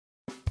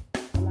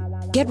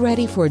Get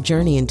ready for a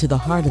journey into the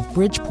heart of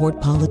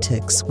Bridgeport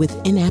politics with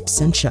In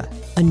Absentia,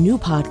 a new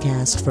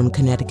podcast from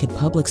Connecticut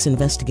Public's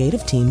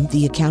investigative team,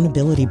 The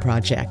Accountability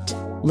Project.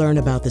 Learn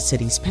about the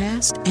city's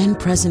past and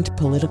present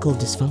political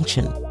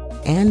dysfunction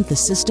and the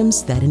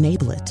systems that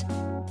enable it.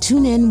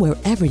 Tune in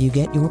wherever you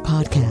get your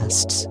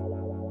podcasts.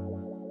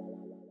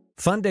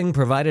 Funding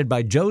provided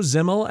by Joe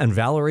Zimmel and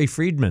Valerie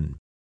Friedman.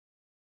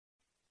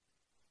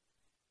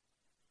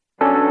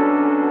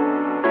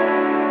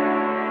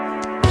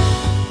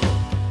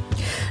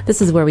 This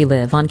is Where We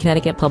Live on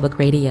Connecticut Public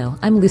Radio.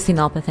 I'm Lucy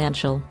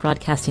Nalpathanchel,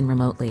 broadcasting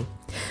remotely.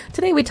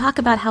 Today we talk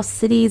about how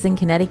cities in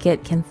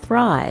Connecticut can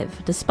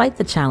thrive despite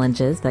the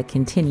challenges that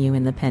continue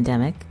in the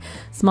pandemic.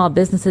 Small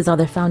businesses are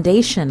the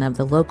foundation of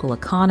the local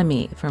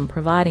economy, from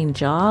providing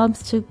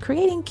jobs to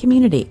creating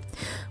community.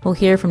 We'll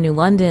hear from New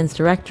London's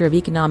Director of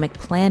Economic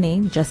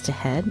Planning just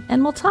ahead,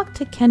 and we'll talk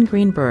to Ken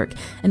Greenberg,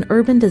 an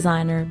urban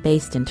designer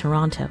based in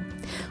Toronto.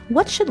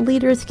 What should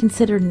leaders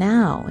consider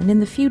now and in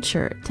the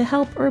future to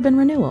help urban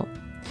renewal?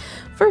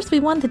 First, we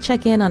wanted to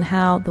check in on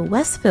how the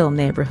Westville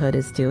neighborhood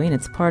is doing.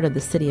 It's part of the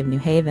city of New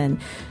Haven.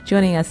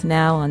 Joining us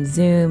now on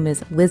Zoom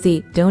is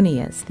Lizzie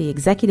Donius, the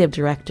executive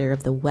director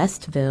of the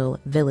Westville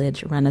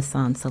Village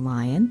Renaissance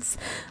Alliance.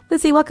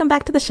 Lizzie, welcome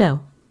back to the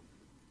show.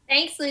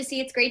 Thanks, Lucy.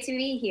 It's great to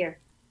be here.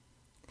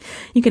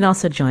 You can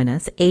also join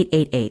us,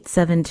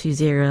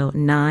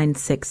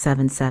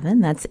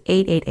 888-720-9677. That's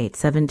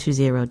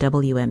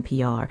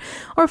 888-720-WNPR.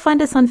 Or find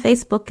us on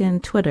Facebook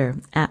and Twitter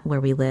at Where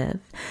We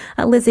Live.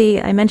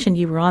 Lizzie, I mentioned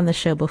you were on the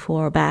show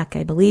before, back,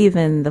 I believe,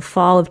 in the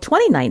fall of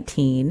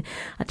 2019,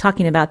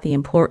 talking about the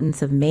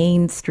importance of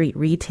Main Street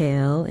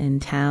retail in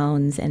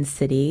towns and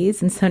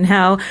cities. And so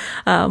now,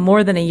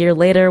 more than a year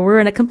later, we're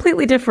in a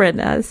completely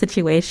different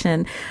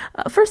situation.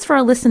 First, for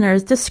our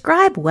listeners,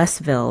 describe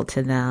Westville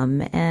to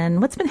them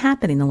and what's been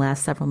happening the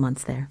last several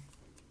months there.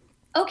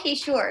 Okay,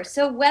 sure.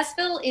 So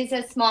Westville is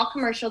a small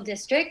commercial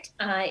district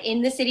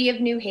in the city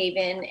of New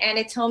Haven, and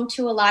it's home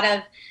to a lot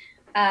of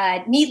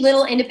neat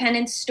little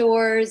independent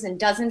stores and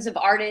dozens of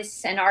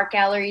artists and art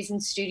galleries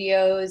and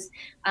studios,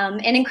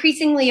 and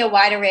increasingly a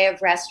wide array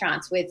of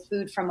restaurants with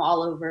food from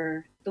all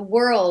over the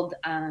world.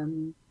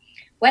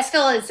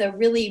 Westville is a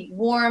really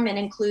warm and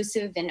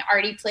inclusive and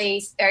arty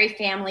place, very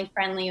family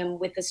friendly and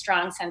with a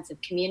strong sense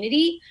of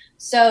community.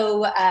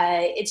 So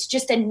it's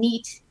just a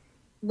neat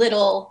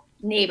little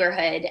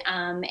neighborhood.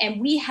 And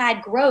we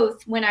had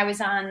growth when I was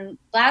on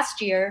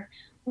last year.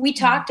 We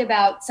talked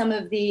about some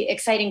of the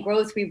exciting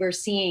growth we were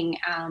seeing.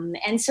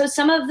 And so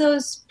some of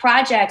those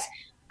projects,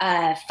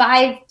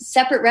 5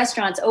 separate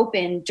restaurants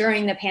opened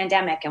during the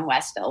pandemic in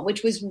Westville,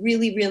 which was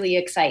really, really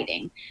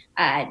exciting.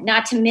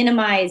 Not to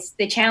minimize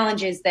the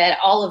challenges that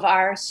all of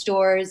our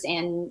stores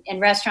and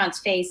restaurants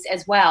face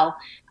as well.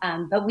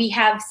 But we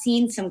have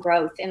seen some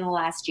growth in the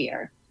last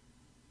year.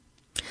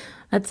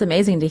 That's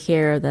amazing to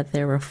hear that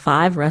there were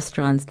 5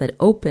 restaurants that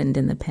opened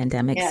in the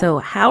pandemic. Yeah. So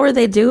how are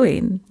they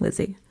doing,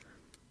 Lizzie?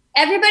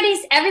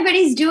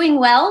 Everybody's doing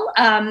well.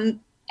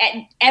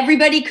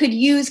 Everybody could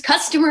use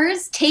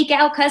customers,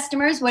 takeout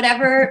customers,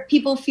 whatever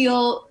people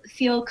feel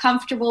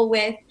comfortable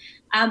with.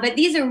 But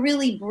these are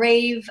really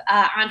brave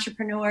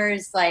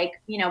entrepreneurs,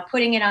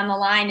 putting it on the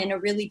line in a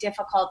really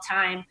difficult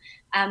time.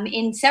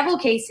 In several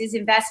cases,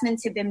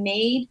 investments have been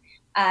made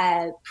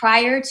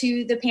prior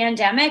to the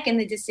pandemic, and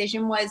the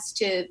decision was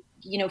to,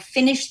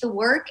 finish the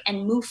work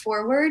and move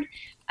forward.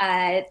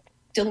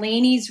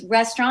 Delaney's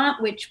restaurant,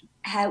 which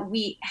had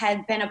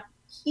been a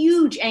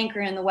huge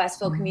anchor in the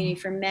Westville community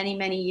for many,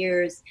 many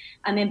years,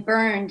 and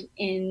burned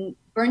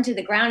to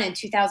the ground in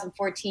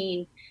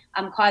 2014,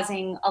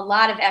 causing a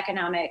lot of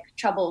economic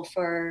trouble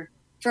for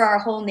our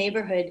whole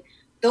neighborhood.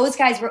 Those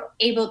guys were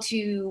able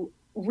to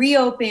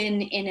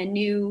reopen in a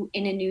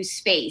new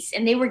space,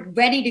 and they were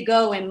ready to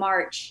go in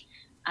March,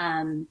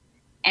 and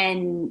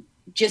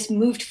just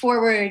moved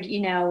forward,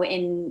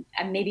 in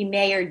maybe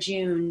May or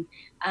June,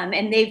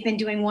 and they've been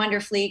doing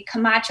wonderfully.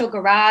 Camacho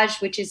Garage,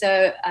 which is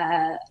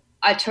a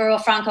Arturo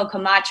Franco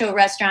Camacho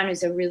restaurant,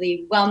 who's a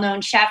really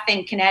well-known chef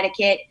in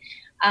Connecticut.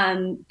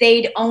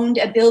 They'd owned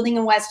a building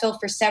in Westville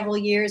for several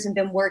years and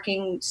been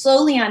working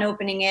slowly on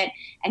opening it,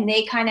 and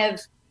they kind of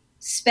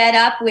sped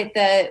up with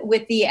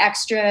the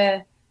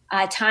extra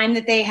time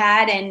that they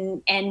had,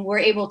 and were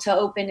able to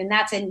open, and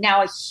that's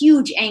now a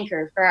huge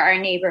anchor for our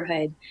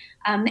neighborhood.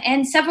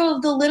 And several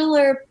of the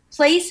littler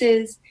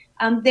places,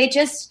 they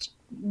just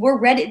were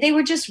ready. They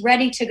were just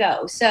ready to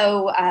go.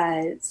 So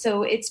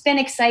it's been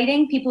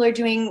exciting. People are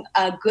doing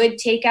a good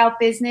takeout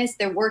business.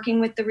 They're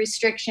working with the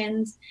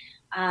restrictions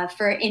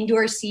for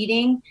indoor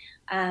seating,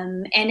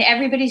 and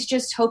everybody's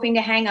just hoping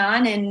to hang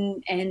on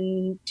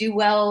and do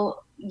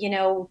well.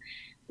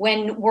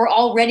 When we're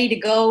all ready to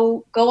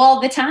go all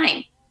the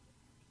time.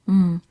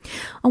 And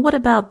what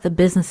about the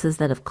businesses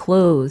that have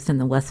closed in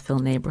the Westville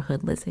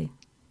neighborhood, Lizzie?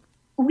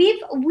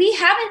 We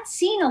haven't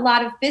seen a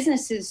lot of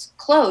businesses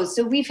close.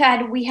 So we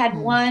had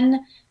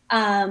one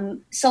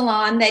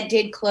salon that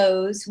did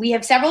close. We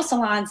have several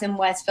salons in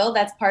Westville.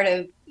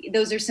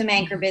 Those are some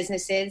anchor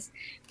businesses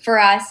for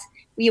us.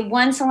 We have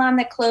one salon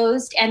that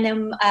closed, and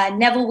then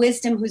Neville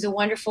Wisdom, who's a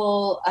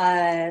wonderful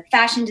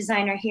fashion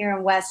designer here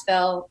in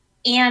Westville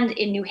and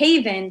in New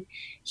Haven,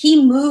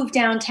 he moved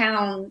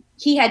downtown.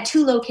 He had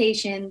 2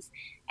 locations,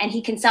 and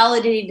he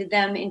consolidated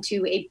them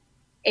into a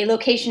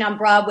location on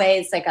Broadway.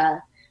 It's like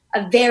a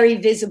very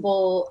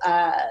visible,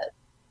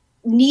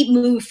 neat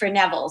move for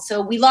Neville.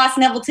 So we lost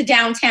Neville to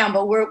downtown,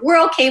 but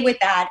we're okay with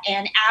that.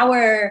 And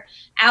our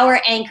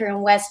anchor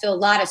in Westville,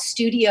 Lotta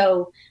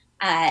Studio,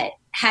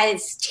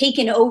 has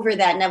taken over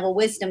that Neville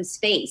Wisdom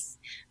space.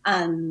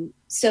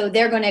 So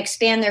they're going to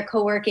expand their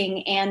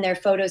co-working and their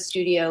photo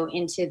studio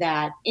into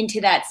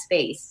that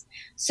space.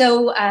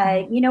 So,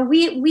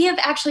 we have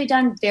actually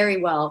done very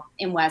well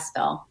in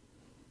Westville.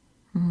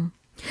 Mm-hmm.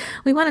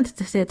 We wanted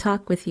to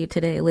talk with you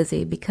today,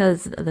 Lizzie,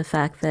 because of the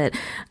fact that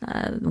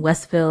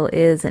Westville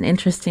is an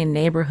interesting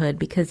neighborhood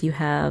because you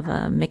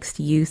have mixed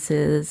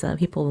uses,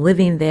 people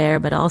living there,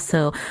 but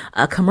also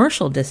a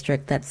commercial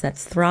district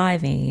that's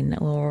thriving,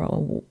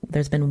 or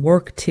there's been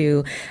work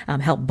to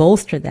help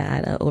bolster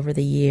that over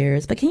the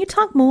years. But can you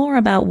talk more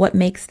about what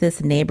makes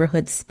this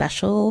neighborhood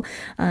special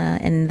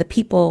and the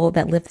people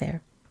that live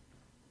there?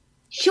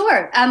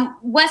 Sure.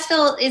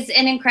 Westville is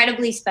an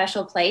incredibly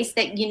special place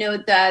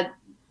that,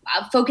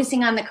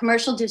 focusing on the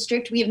commercial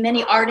district, we have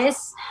many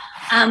artists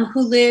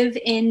who live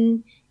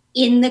in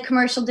the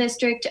commercial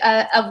district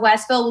of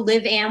Westville,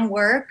 live and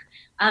work.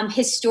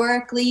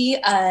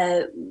 Historically,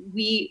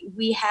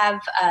 we have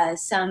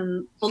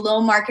some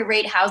below market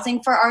rate housing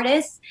for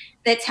artists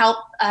that's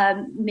helped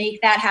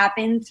make that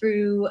happen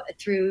through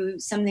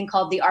something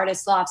called the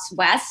Artist Lofts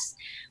West.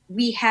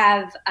 We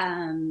have,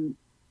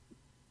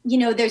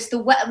 there's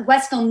the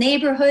Westville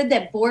neighborhood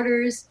that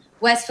borders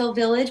Westville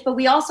Village, but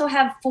we also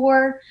have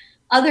 4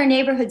 other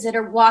neighborhoods that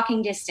are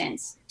walking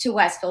distance to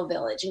Westville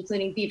Village,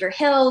 including Beaver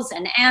Hills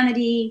and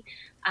Amity,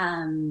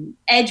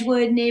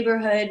 Edgewood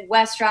neighborhood,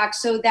 West Rock,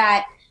 so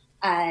that,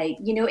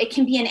 it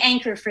can be an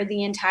anchor for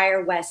the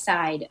entire west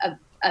side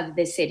of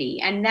the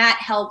city, and that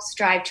helps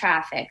drive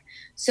traffic.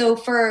 So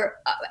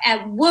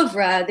at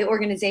WUVRA, the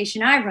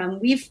organization I run,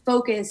 we've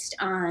focused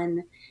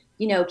on,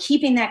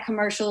 keeping that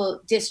commercial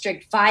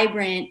district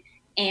vibrant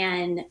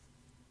and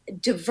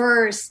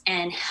diverse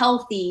and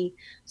healthy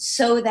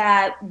so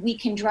that we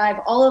can drive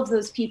all of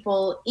those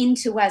people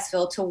into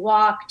Westville to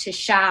walk, to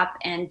shop,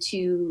 and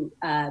to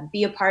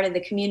be a part of the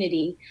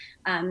community.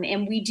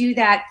 And we do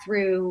that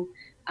through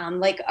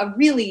a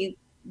really,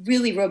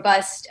 really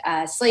robust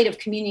slate of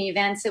community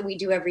events that we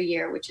do every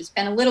year, which has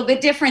been a little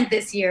bit different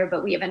this year,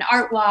 but we have an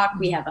art walk,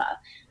 we have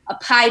a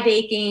pie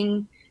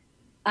baking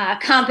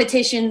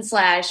competition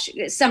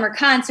 / summer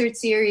concert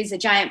series, a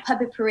giant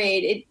puppet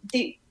parade.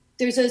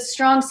 There's a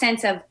strong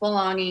sense of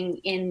belonging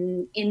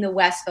in the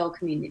Westville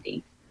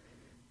community.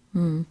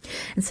 And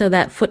so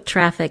that foot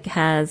traffic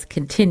has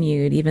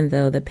continued, even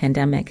though the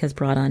pandemic has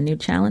brought on new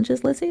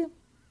challenges, Lizzie?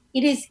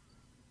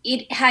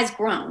 It has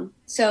grown.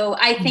 So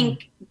I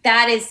think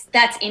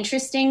that's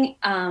interesting.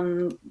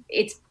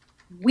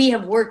 We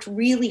have worked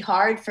really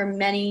hard for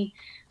many,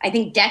 I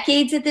think,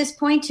 decades at this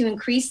point to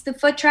increase the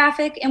foot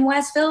traffic in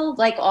Westville.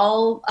 Like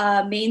all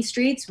main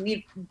streets,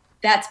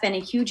 that's been a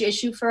huge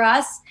issue for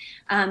us.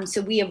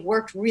 So we have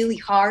worked really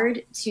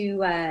hard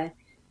to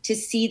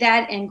see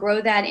that and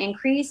grow that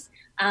increase.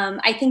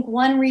 I think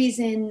one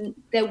reason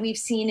that we've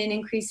seen an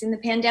increase in the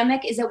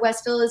pandemic is that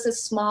Westville is a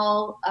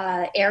small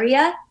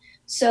area.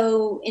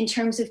 So in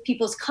terms of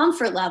people's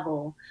comfort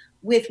level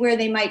with where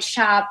they might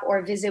shop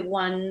or visit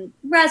one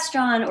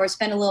restaurant or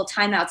spend a little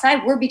time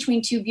outside, we're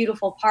between 2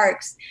 beautiful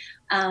parks.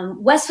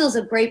 Westville is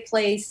a great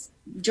place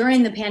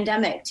during the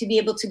pandemic to be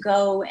able to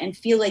go and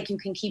feel like you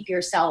can keep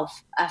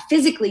yourself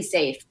physically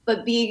safe,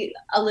 but be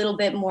a little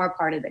bit more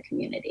part of the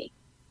community.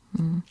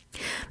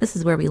 This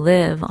is Where We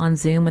Live. On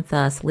Zoom with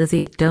us,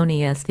 Lizzie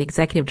Donius, the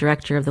Executive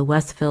Director of the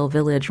Westville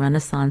Village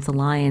Renaissance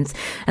Alliance,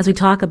 as we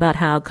talk about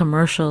how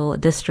commercial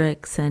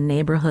districts and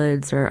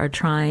neighborhoods are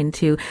trying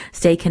to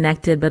stay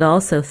connected but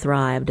also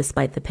thrive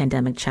despite the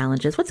pandemic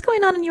challenges. What's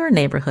going on in your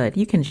neighborhood?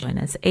 You can join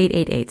us,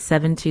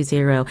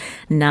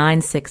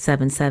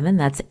 888-720-9677.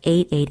 That's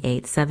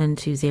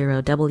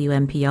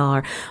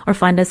 888-720-WNPR, or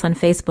find us on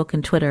Facebook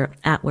and Twitter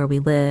at Where We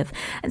Live.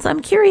 And so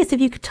I'm curious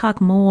if you could talk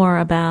more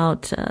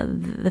about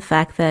the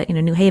fact that,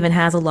 New Haven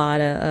has a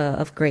lot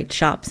of great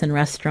shops and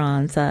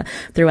restaurants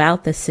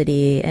throughout the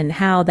city, and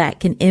how that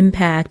can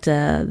impact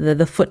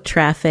the foot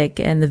traffic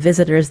and the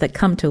visitors that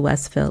come to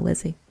Westville,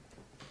 Lizzie.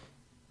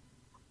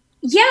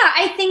 Yeah,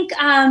 I think,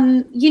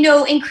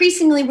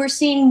 increasingly we're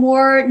seeing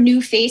more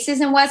new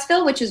faces in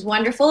Westville, which is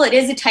wonderful. It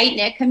is a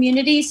tight-knit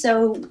community,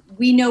 so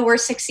we know we're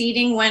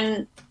succeeding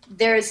when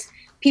there's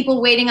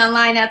people waiting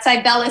online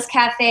outside Bella's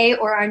Cafe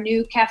or our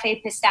new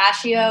Cafe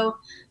Pistachio.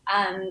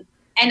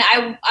 And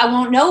I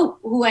won't know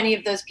who any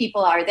of those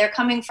people are. They're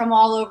coming from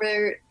all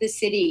over the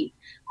city.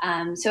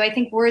 So I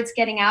think word's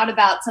getting out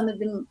about some of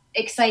the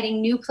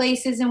exciting new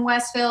places in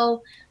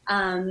Westville,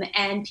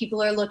 and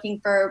people are looking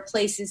for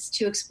places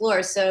to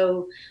explore.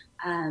 So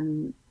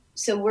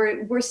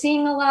we're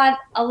seeing a lot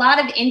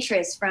of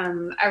interest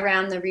from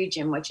around the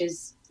region, which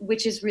is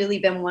which has really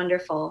been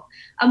wonderful.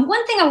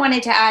 One thing I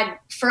wanted to add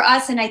for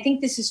us, and I think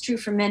this is true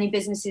for many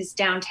businesses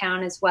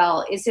downtown as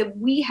well, is that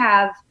we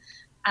have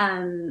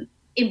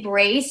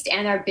embraced,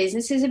 and our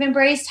businesses have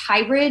embraced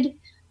hybrid,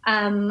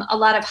 a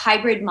lot of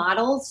hybrid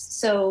models.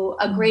 So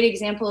a great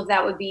example of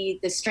that would be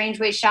the Strange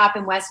Way shop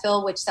in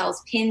Westville, which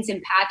sells pins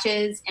and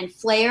patches and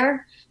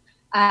flair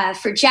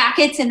for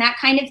jackets and that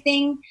kind of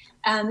thing.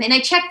 And I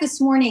checked this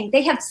morning,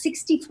 they have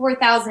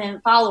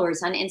 64,000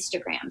 followers on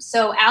Instagram.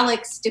 So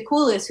Alex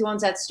DeCoulis, who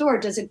owns that store,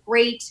 does a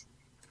great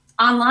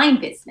online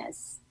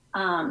business.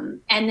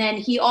 And then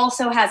he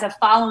also has a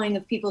following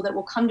of people that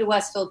will come to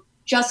Westville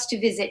just to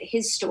visit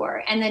his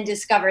store and then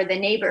discover the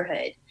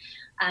neighborhood.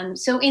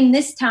 So in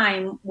this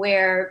time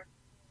where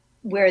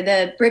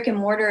the brick and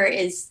mortar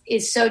is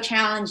so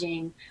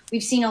challenging,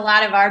 we've seen a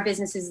lot of our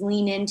businesses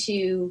lean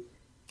into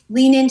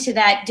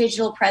that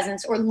digital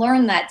presence or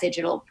learn that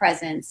digital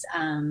presence,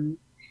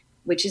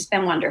 which has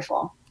been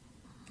wonderful.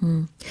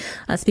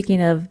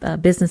 Speaking of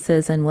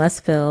businesses in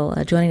Westville,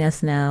 joining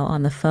us now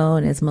on the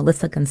phone is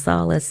Melissa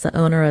Gonzalez, the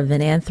owner of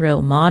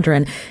Vinanthro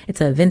Modern. It's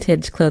a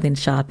vintage clothing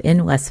shop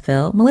in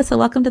Westville. Melissa,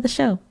 welcome to the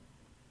show.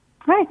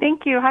 Hi,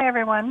 thank you. Hi,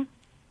 everyone.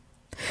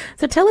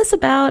 So tell us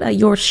about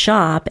your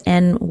shop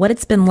and what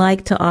it's been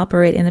like to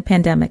operate in a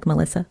pandemic,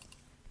 Melissa.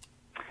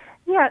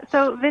 Yeah,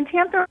 so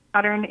Vinanthro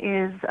Modern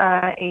is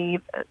a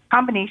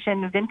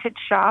combination vintage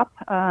shop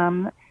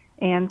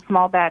and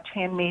small batch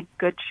handmade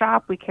goods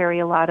shop. We carry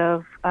a lot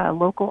of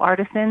local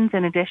artisans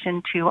in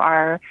addition to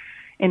our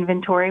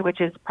inventory, which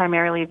is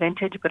primarily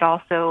vintage, but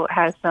also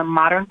has some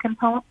modern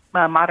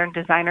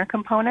designer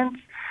components.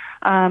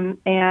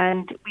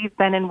 And we've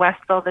been in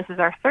Westville. This is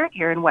our third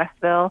year in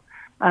Westville.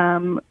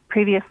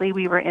 Previously,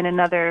 we were in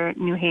another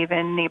New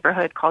Haven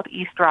neighborhood called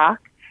East Rock.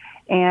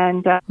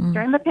 And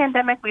during the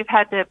pandemic, we've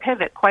had to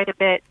pivot quite a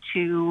bit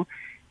to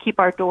keep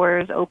our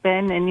doors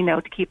open and,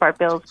 to keep our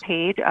bills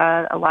paid.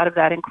 A lot of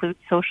that includes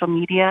social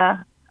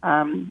media.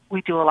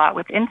 We do a lot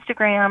with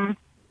Instagram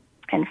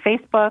and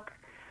Facebook.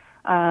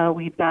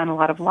 We've done a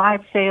lot of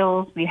live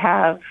sales. We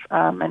have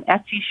an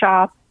Etsy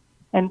shop.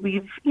 And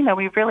we've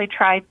really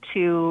tried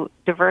to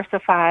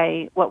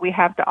diversify what we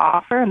have to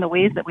offer and the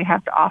ways that we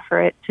have to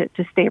offer it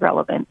to stay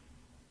relevant.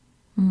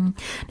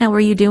 Now, were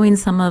you doing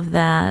some of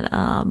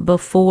that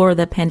before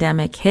the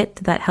pandemic hit?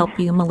 Did that help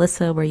you,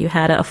 Melissa, where you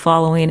had a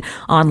following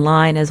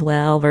online as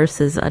well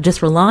versus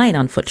just relying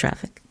on foot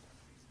traffic?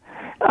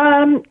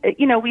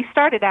 We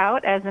started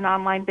out as an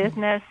online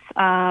business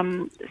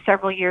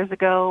several years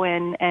ago,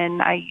 and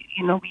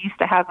we used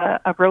to have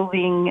a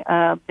roving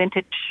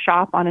vintage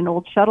shop on an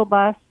old shuttle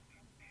bus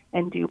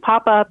and do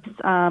pop-ups.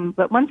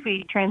 But once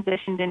we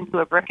transitioned into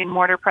a brick and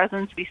mortar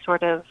presence, we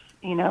sort of,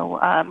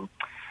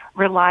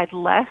 relied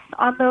less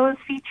on those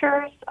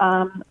features.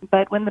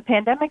 But when the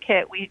pandemic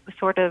hit, we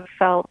sort of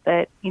felt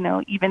that,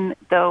 even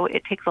though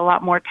it takes a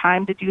lot more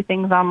time to do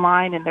things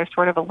online and there's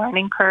sort of a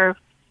learning curve,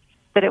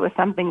 that it was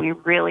something we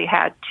really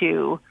had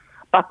to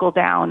buckle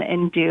down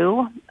and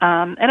do.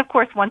 And of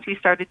course, once we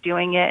started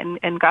doing it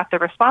and got the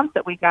response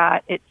that we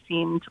got, it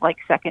seemed like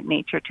second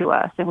nature to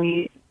us. And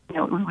we've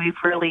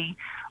really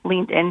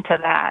leaned into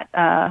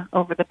that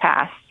over the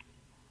past,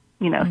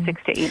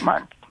 6 to 8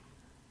 months.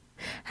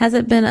 Has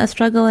it been a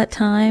struggle at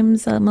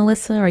times,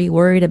 Melissa? Are you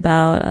worried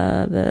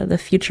about the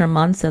future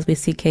months as we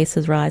see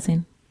cases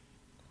rising?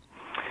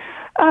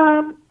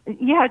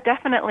 Yeah,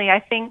 definitely. I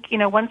think,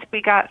 once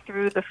we got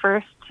through the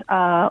first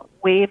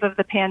wave of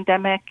the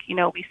pandemic,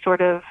 we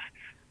sort of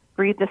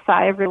breathed a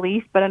sigh of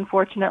relief. But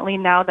unfortunately,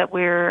 now that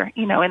we're,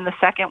 in the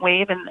second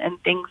wave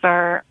and things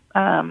are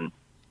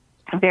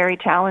very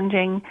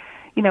challenging,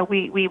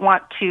 we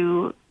want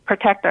to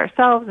protect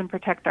ourselves and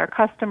protect our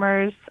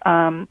customers.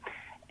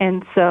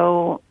 And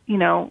so,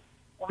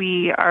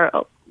 we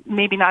are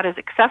maybe not as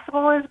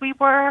accessible as we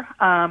were.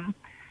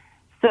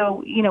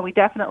 So, we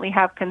definitely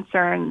have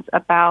concerns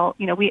about,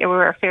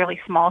 we're a fairly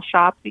small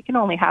shop. We can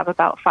only have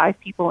about 5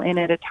 people in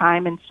at a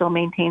time and still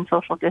maintain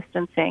social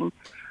distancing.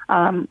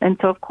 And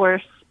so, of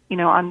course,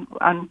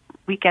 on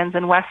weekends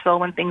in Westville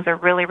when things are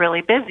really,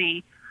 really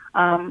busy,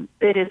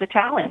 it is a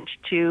challenge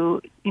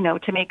to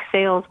make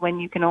sales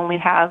when you can only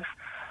have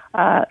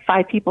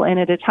 5 people in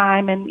at a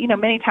time. And,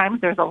 many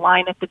times there's a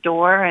line at the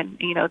door and,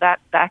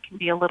 that can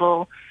be a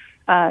little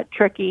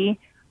tricky.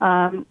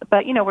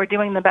 But, we're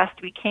doing the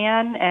best we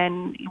can,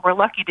 and we're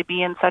lucky to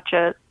be in such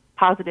a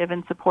positive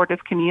and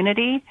supportive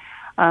community.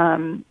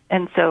 And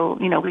so,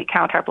 we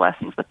count our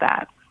blessings with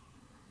that.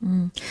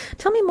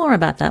 Tell me more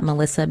about that,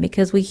 Melissa,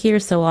 because we hear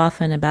so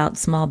often about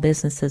small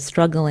businesses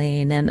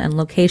struggling and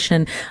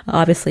location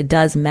obviously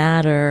does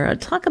matter.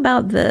 Talk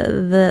about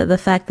the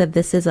fact that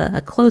this is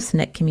a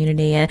close-knit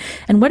community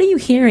and what are you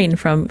hearing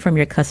from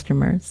your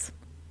customers?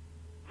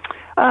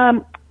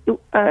 As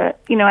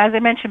I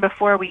mentioned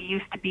before, we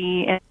used to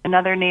be in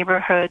another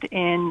neighborhood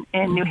in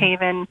New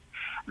Haven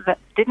that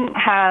didn't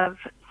have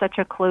such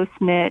a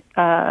close-knit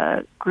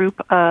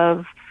group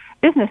of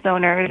business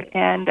owners,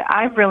 and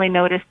I've really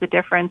noticed the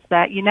difference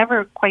that you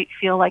never quite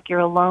feel like you're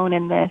alone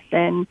in this,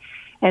 and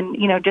And,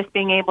 just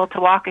being able to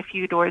walk a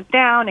few doors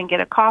down and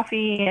get a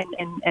coffee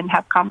and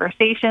have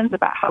conversations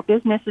about how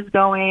business is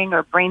going,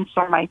 or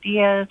brainstorm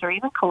ideas, or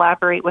even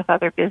collaborate with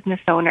other business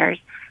owners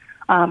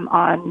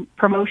on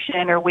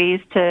promotion or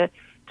ways to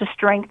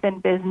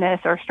strengthen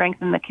business or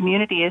strengthen the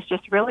community is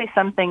just really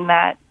something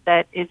that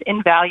is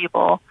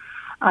invaluable.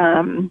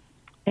 And,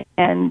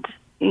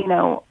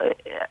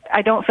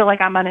 I don't feel like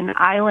I'm on an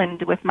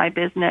island with my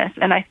business.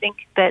 And I think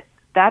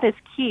that is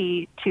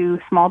key to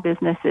small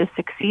businesses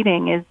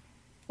succeeding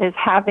is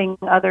having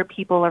other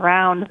people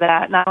around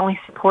that not only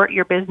support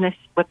your business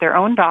with their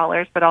own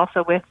dollars, but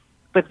also with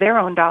their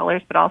own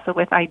dollars, but also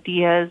with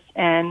ideas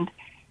and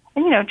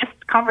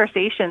just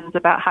conversations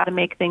about how to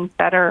make things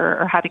better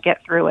or how to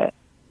get through it.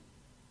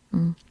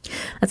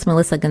 That's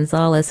Melissa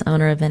Gonzalez,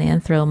 owner of an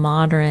Anthro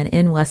Modern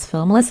in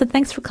Westville. Melissa,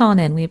 thanks for calling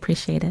in. We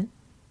appreciate it.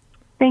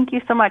 Thank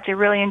you so much. I'm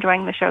really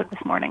enjoying the show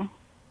this morning.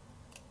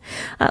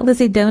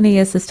 Lizzie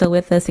Donius is still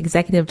with us,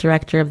 Executive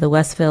Director of the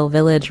Westville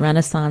Village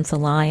Renaissance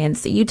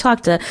Alliance. You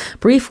talked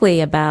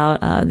briefly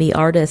about the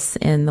artists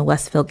in the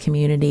Westville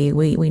community.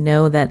 We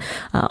know that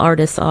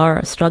artists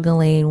are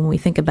struggling when we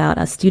think about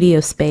a studio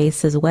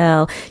space as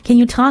well. Can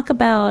you talk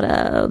about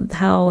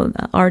how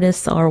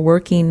artists are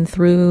working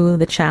through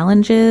the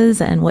challenges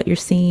and what you're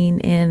seeing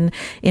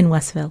in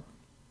Westville?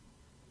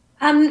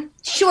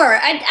 Sure.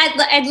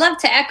 I'd love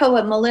to echo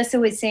what Melissa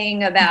was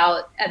saying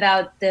about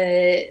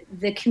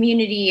the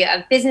community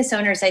of business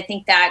owners. I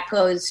think that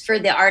goes for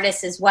the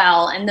artists as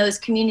well. And those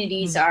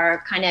communities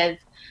are kind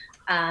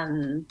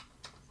of,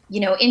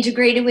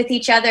 integrated with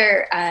each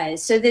other,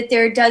 so that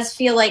there does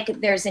feel like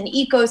there's an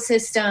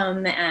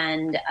ecosystem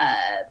and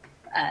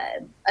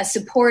a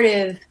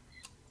supportive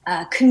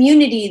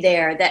community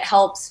there that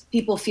helps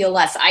people feel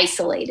less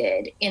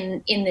isolated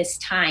in this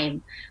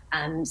time.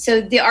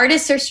 So the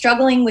artists are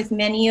struggling with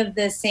many of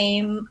the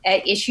same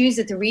issues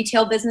that the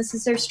retail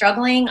businesses are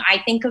struggling. I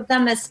think of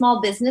them as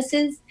small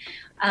businesses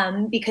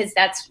because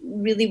that's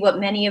really what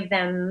many of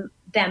them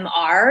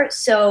are.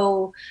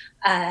 So,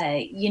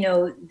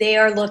 they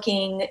are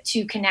looking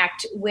to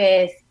connect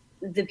with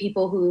the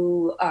people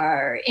who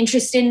are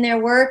interested in their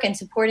work and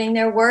supporting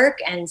their work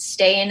and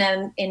stay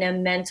in a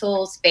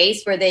mental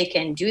space where they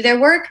can do their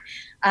work.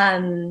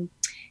 And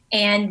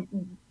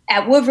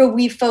at Woodrow,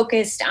 we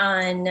focused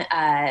on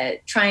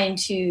trying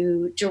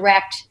to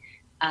direct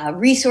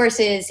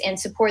resources and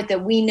support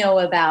that we know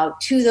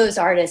about to those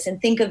artists and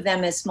think of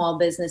them as small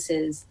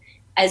businesses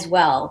as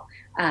well.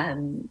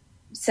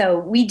 So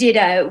we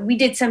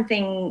did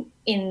something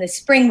in the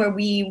spring where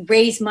we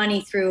raised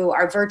money through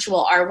our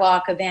virtual Art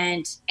Walk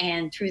event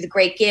and through the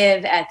Great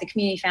Give at the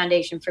Community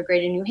Foundation for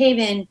Greater New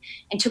Haven,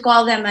 and took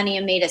all that money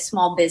and made a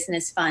small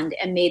business fund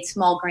and made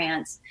small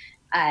grants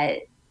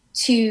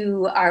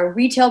to our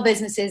retail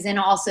businesses and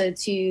also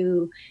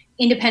to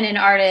independent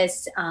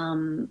artists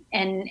and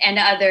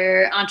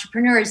other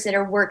entrepreneurs that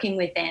are working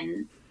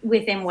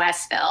within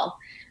Westville.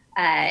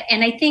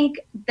 And I think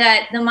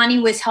that the money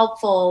was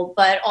helpful,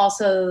 but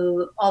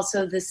also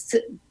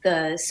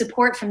the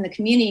support from the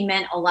community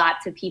meant a lot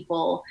to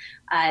people.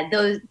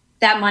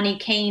 That money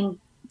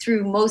came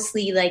through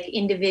mostly like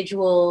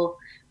individual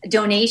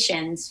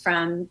donations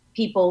from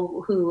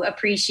people who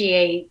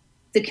appreciate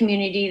the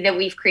community that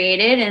we've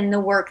created and the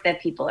work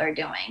that people are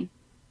doing.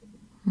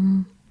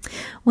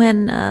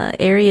 When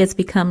areas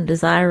become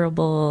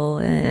desirable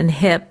and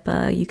hip,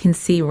 you can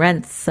see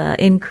rents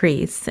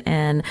increase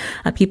and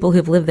people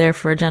who've lived there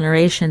for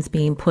generations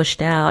being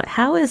pushed out.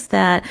 How is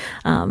that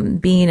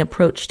being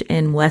approached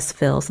in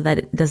Westville so that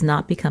it does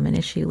not become an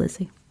issue,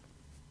 Lizzie?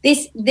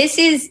 This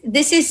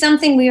is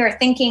something we are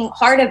thinking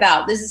hard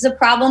about. This is a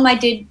problem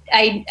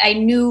I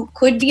knew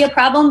could be a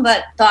problem,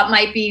 but thought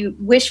might be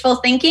wishful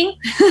thinking.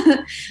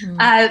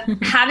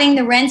 Having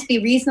the rents be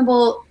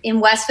reasonable in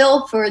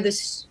Westville for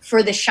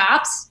the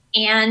shops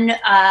and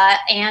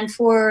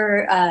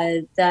for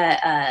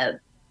the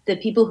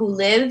people who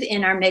live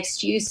in our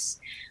mixed use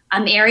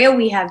area.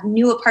 We have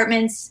new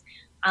apartments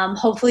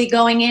hopefully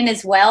going in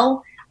as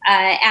well.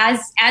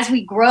 As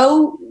we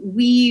grow,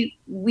 we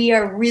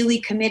are really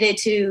committed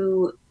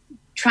to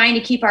trying to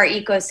keep our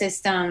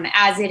ecosystem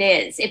as it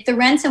is. If the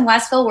rents in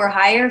Westville were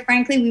higher,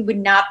 frankly, we would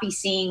not be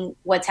seeing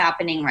what's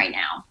happening right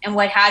now and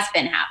what has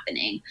been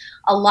happening.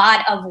 A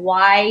lot of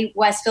why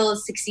Westville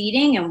is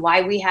succeeding and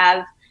why we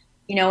have,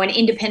 an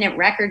independent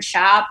record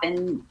shop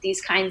and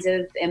these kinds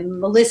of, and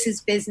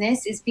Melissa's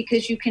business is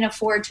because you can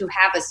afford to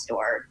have a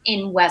store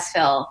in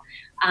Westville.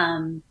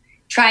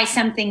 Try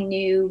something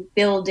new,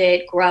 build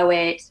it, grow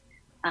it.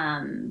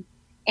 And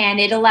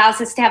it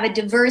allows us to have a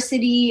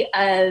diversity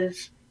of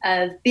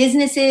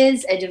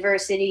businesses, a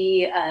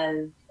diversity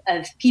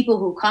of people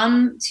who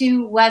come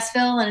to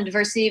Westville, and a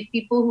diversity of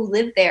people who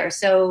live there.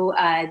 So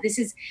this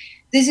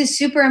is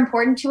super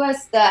important to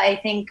us. That I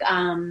think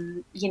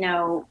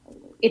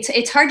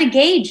it's hard to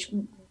gauge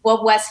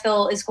what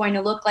Westville is going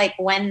to look like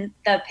when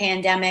the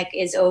pandemic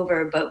is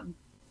over,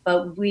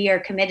 but we are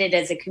committed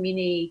as a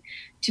community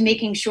to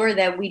making sure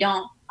that we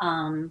don't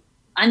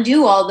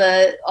undo all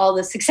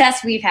the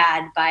success we've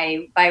had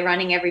by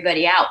running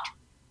everybody out.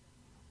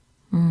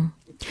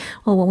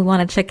 Well, we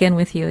want to check in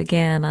with you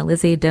again.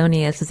 Lizzie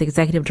Donius is the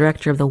Executive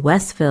Director of the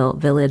Westville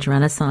Village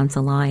Renaissance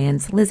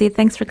Alliance. Lizzie,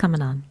 thanks for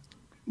coming on.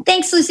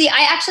 Thanks, Lucy.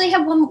 I actually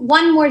have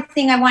one more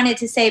thing I wanted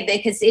to say,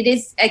 because it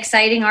is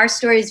exciting. Our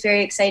story is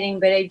very exciting,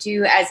 but I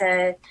do, as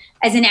an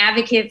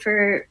advocate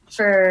for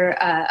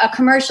a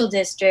commercial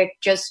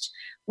district, just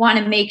want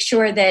to make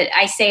sure that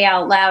I say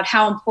out loud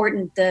how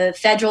important the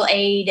federal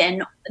aid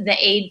and the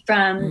aid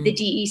from the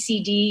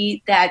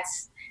DECD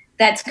that's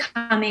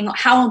coming,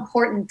 how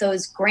important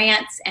those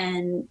grants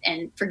and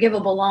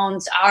forgivable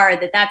loans are.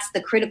 That's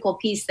the critical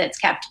piece that's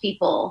kept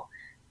people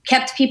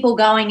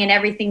going, and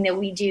everything that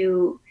we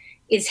do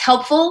is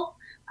helpful,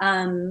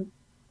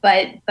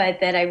 but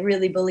that I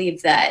really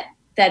believe that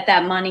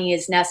money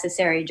is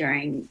necessary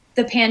during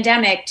the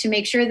pandemic to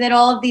make sure that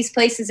all of these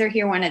places are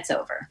here when it's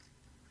over.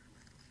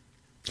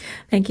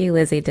 Thank you,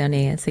 Lizzie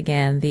Donius,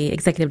 again, the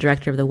Executive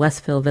Director of the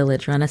Westville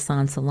Village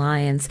Renaissance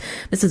Alliance.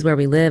 This is Where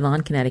We Live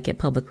on Connecticut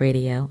Public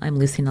Radio. I'm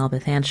Lucy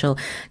Nalpathanchel.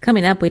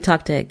 Coming up, we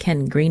talked to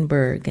Ken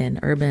Greenberg, an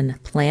urban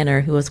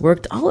planner who has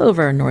worked all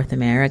over North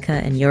America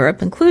and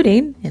Europe,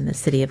 including in the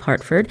city of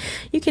Hartford.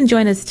 You can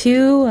join us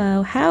too.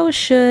 How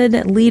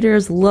should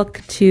leaders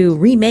look to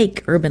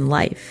remake urban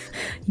life?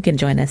 You can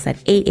join us at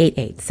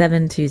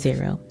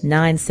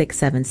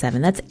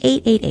 888-720-9677. That's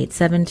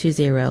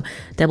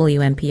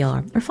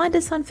 888-720-WNPR. Or find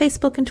us on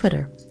Facebook and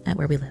Twitter at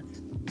Where We Live.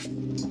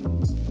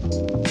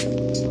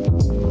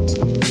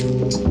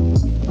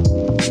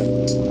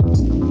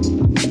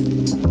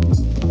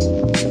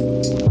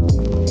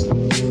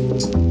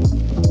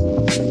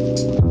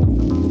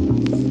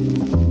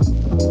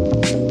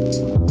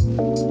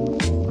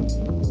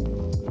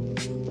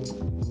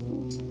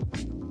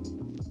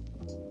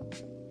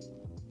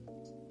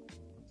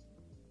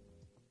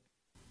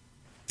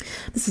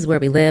 This is Where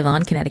We Live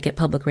on Connecticut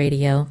Public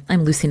Radio.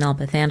 I'm Lucy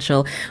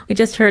Nalpathanchel. We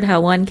just heard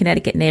how one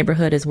Connecticut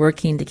neighborhood is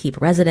working to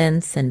keep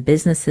residents and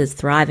businesses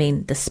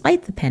thriving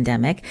despite the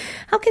pandemic.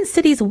 How can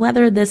cities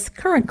weather this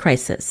current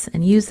crisis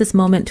and use this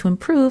moment to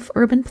improve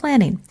urban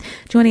planning?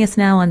 Joining us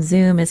now on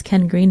Zoom is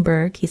Ken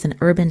Greenberg. He's an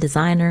urban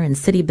designer and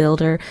city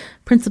builder,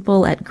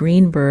 principal at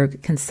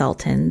Greenberg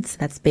Consultants.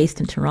 That's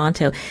based in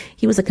Toronto.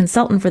 He was a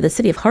consultant for the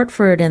city of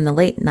Hartford in the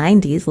late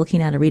 90s,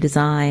 looking at a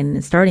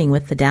redesign, starting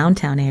with the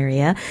downtown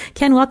area.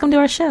 Ken, welcome to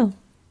our show.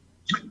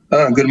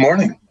 Good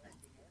morning.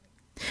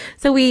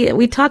 So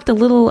we talked a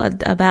little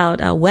about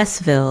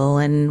Westville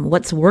and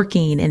what's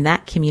working in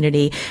that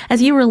community.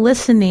 As you were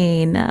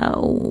listening,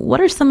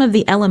 what are some of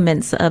the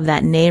elements of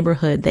that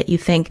neighborhood that you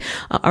think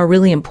are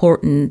really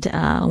important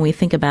when we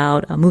think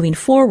about moving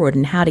forward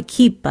and how to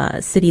keep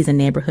cities and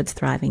neighborhoods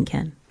thriving,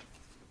 Ken?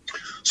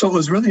 So it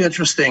was really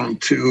interesting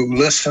to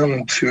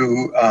listen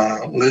to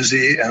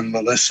Lizzie and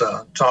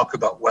Melissa talk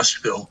about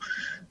Westville,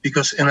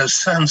 because in a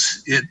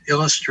sense it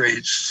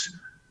illustrates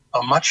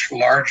a much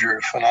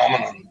larger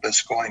phenomenon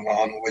that's going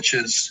on, which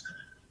is,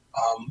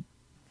 I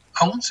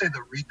won't say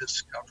the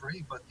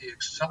rediscovery, but the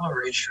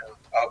acceleration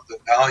of the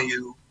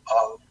value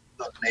of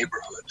the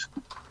neighborhood,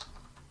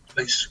 the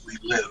place we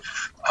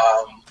live.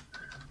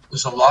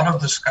 There's a lot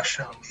of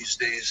discussion these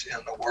days in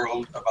the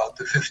world about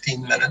the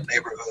 15-minute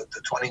neighborhood,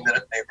 the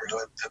 20-minute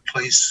neighborhood, the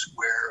place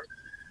where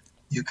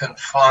you can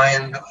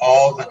find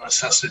all the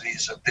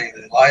necessities of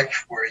daily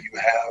life, where you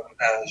have,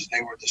 as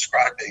they were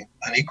describing,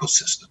 an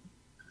ecosystem,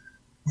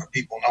 where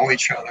people know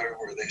each other,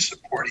 where they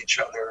support each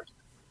other,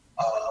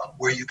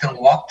 where you can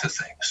walk to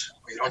things,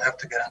 where you don't have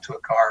to get into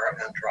a car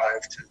and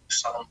drive to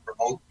some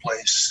remote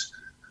place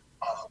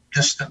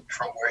distant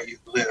from where you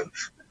live.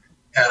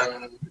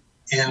 And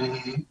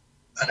in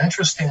an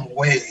interesting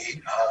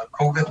way,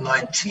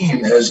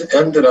 COVID-19 has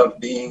ended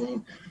up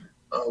being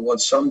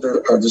what some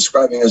are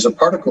describing as a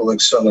particle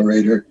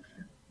accelerator,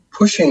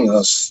 pushing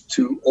us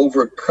to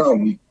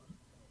overcome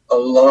a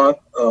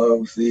lot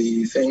of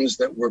the things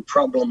that were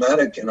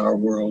problematic in our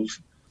world,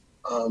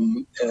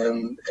 and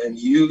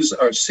use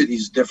our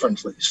cities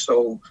differently.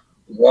 So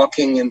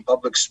walking in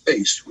public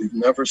space, we've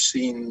never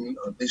seen,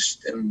 at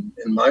least in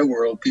my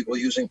world, people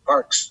using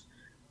parks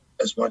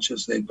as much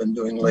as they've been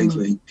doing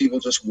lately. People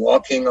just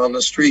walking on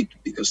the street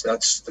because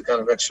that's the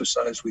kind of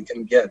exercise we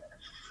can get.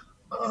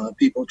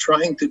 People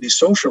trying to be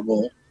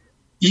sociable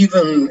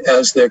even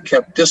as they're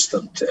kept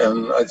distant.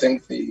 And I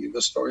think the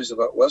stories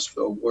about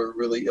Westville were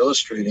really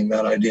illustrating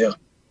that idea.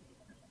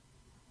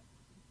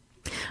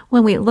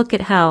 When we look at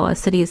how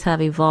cities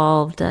have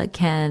evolved,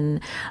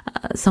 Ken,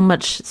 so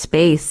much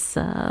space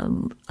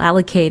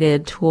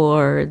allocated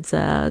towards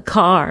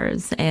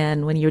cars.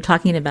 And when you're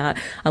talking about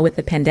with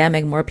the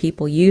pandemic, more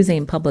people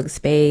using public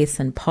space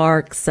and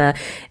parks,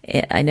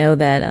 I know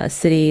that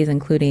cities,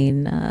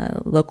 including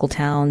local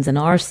towns in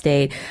our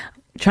state,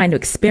 trying to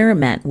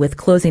experiment with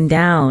closing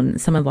down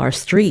some of our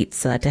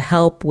streets to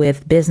help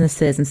with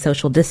businesses and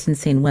social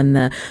distancing when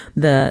the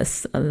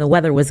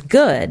weather was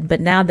good. But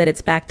now that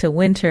it's back to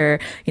winter,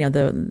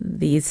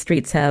 these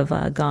streets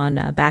have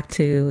gone back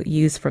to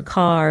use for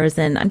cars.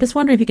 And I'm just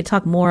wondering if you could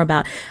talk more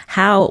about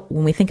how,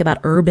 when we think about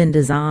urban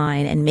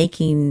design and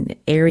making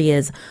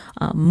areas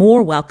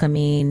more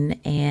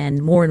welcoming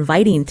and more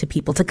inviting to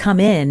people to come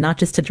in, not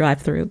just to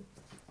drive through.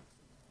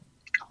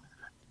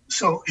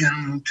 So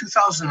in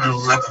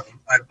 2011,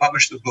 I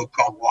published a book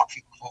called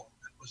Walking Home.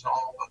 It was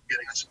all about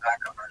getting us back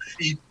on our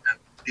feet and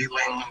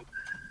dealing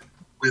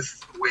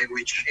with the way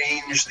we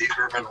changed the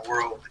urban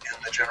world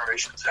in the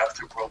generations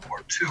after World War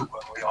II,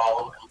 when we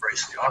all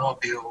embraced the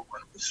automobile,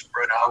 when we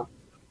spread out,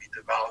 when we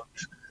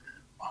developed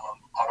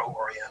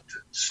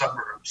auto-oriented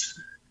suburbs.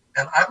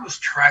 And I was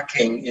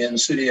tracking in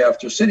city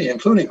after city,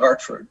 including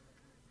Hartford,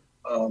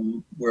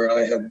 where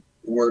I had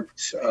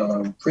worked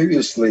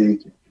previously,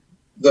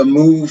 the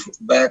move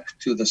back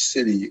to the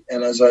city.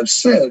 And as I've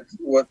said,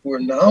 what we're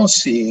now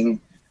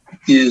seeing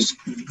is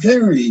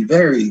very,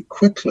 very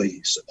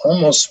quickly,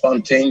 almost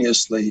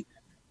spontaneously,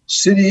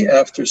 city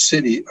after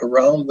city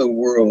around the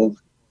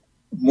world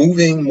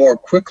moving more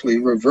quickly,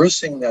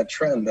 reversing that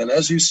trend. And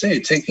as you say,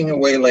 taking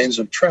away lanes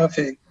of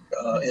traffic.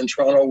 In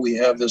Toronto, we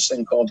have this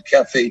thing called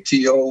Cafe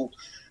TO,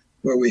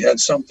 where we had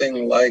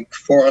something like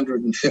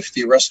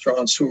 450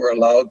 restaurants who were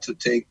allowed to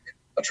take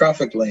a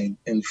traffic lane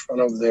in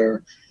front of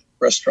their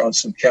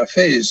restaurants and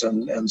cafes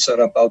and set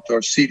up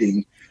outdoor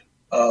seating.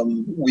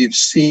 We've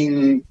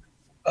seen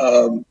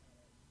all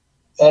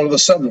of a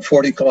sudden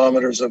 40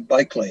 kilometers of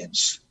bike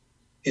lanes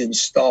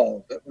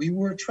installed that we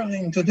were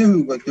trying to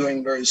do, but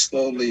doing very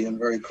slowly and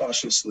very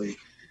cautiously.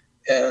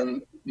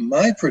 And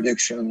my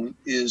prediction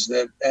is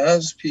that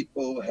as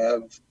people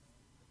have,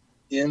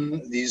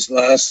 in these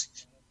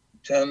last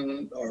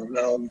 10 or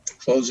now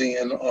closing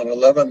in on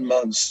 11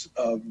 months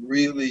of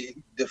really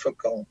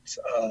difficult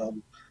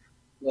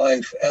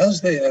life, as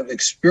they have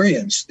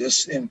experienced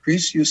this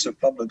increased use of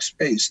public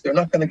space, they're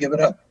not going to give it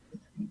up.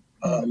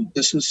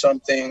 This is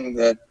something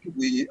that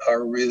we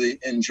are really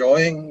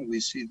enjoying. We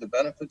see the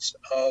benefits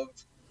of.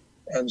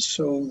 And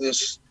so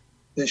this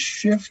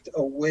shift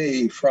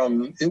away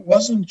from, it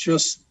wasn't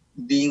just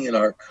being in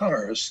our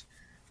cars,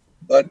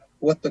 but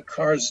what the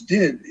cars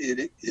did,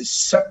 it is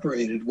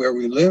separated where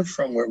we live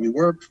from where we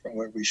work, from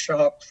where we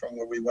shop, from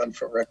where we went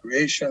for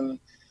recreation,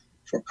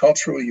 for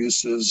cultural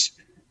uses.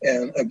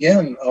 And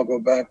again, I'll go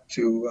back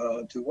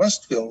to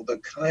Westville, the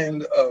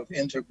kind of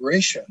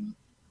integration,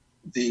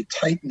 the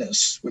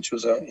tightness, which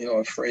was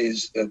a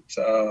phrase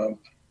that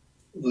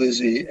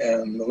Lizzie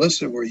and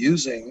Melissa were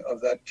using of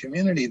that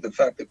community, the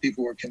fact that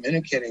people were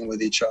communicating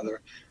with each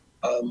other.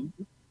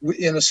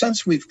 In a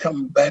sense, we've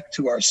come back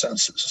to our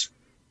senses.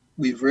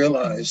 We've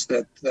realized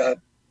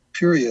that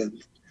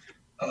period,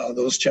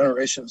 those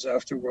generations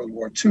after World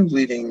War II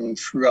leading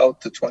throughout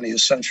the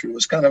 20th century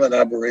was kind of an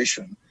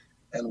aberration,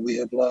 and we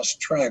had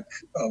lost track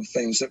of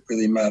things that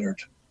really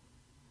mattered.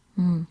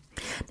 Mm.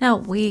 Now,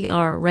 we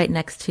are right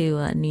next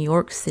to New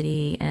York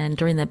City, and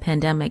during the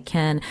pandemic,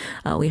 Ken,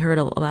 we heard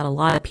about a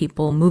lot of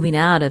people moving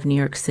out of New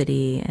York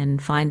City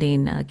and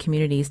finding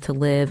communities to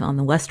live on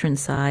the western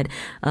side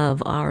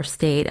of our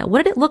state.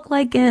 What did it look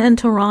like in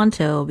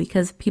Toronto?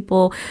 Because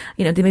people,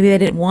 maybe they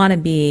didn't want to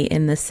be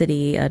in the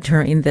city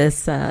during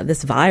this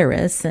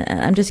virus.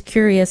 I'm just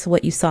curious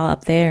what you saw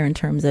up there in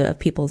terms of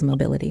people's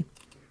mobility.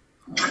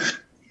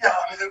 Yeah,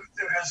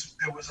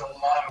 there was a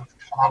lot of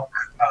talk.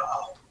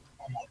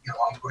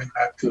 I'm going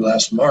back to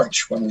last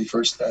March when we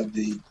first had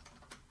the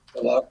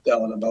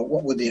lockdown about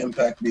what would the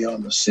impact be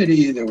on the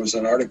city. There was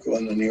an article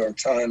in the New York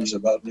Times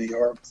about New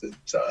York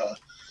that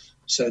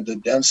said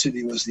that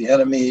density was the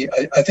enemy.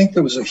 I think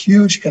there was a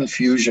huge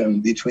confusion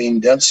between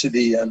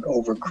density and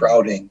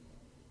overcrowding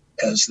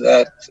as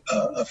that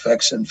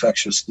affects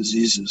infectious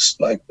diseases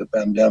like the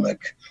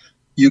pandemic.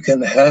 You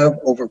can have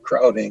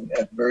overcrowding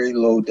at very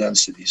low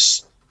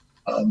densities.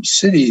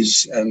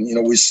 Cities, and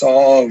we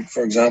saw,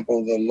 for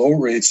example, the low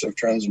rates of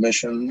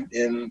transmission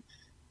in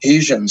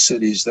Asian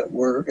cities that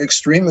were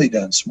extremely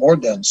dense, more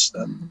dense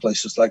than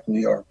places like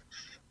New York.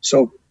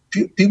 So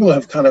people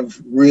have kind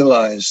of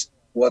realized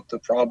what the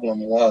problem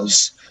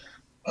was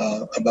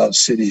about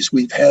cities.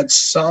 We've had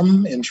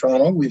some in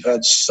Toronto, we've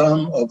had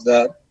some of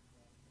that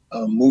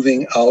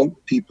moving out.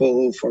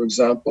 People, for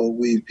example,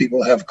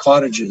 people have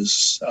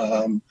cottages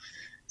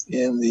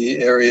in the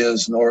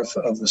areas north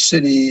of the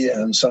city,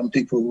 and some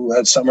people who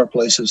had summer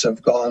places have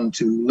gone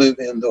to live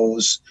in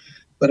those,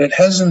 but it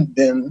hasn't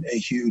been a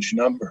huge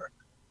number.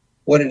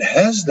 What it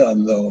has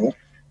done, though,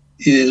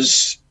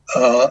 is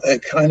a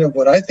kind of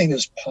what I think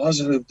is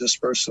positive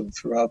dispersal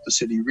throughout the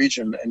city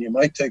region, and you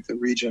might take the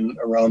region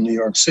around New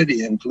York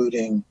City,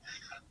 including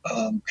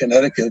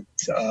Connecticut,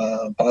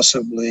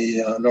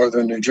 possibly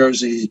northern New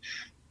Jersey,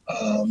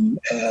 and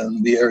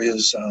the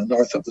areas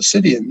north of the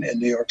city in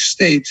New York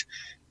State.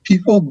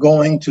 People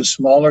going to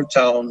smaller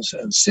towns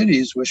and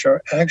cities which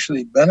are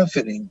actually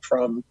benefiting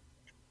from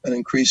an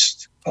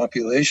increased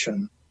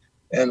population.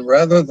 And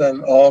rather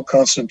than all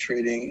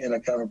concentrating in a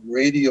kind of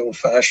radial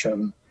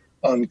fashion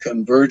on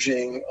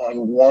converging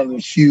on one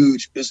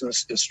huge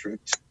business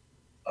district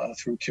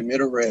through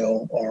commuter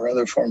rail or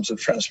other forms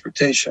of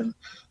transportation,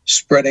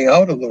 spreading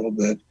out a little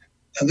bit.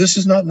 And this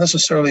is not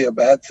necessarily a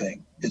bad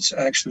thing. It's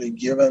actually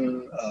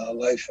given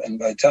life and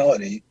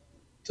vitality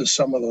to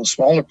some of those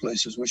smaller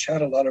places, which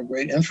had a lot of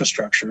great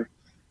infrastructure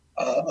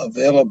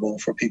available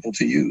for people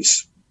to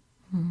use.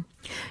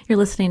 You're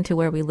listening to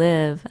Where We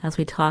Live as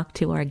we talk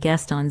to our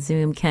guest on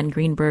Zoom, Ken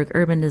Greenberg,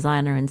 urban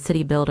designer and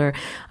city builder,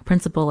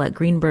 principal at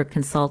Greenberg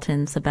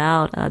Consultants,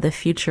 about the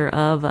future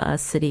of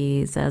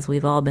cities as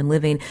we've all been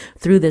living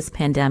through this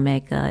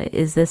pandemic.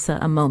 Is this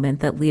a moment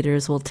that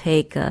leaders will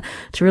take to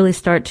really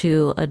start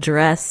to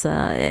address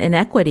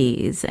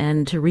inequities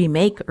and to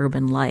remake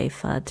urban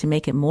life, to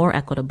make it more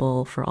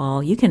equitable for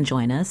all? You can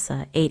join us,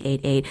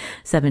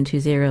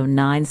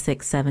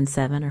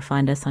 888-720-9677, or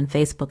find us on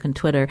Facebook and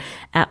Twitter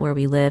at Where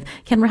We Live.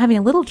 Ken, we're having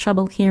a little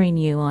trouble hearing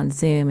you on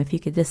Zoom. If you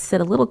could just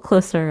sit a little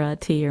closer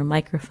to your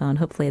microphone,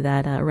 hopefully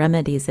that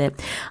remedies it.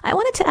 I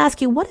wanted to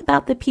ask you, what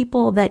about the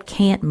people that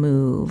can't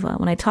move?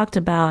 When I talked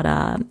about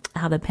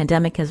how the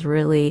pandemic has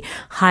really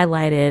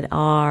highlighted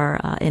our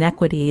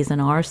inequities in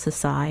our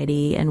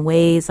society and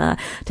ways to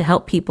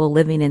help people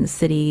living in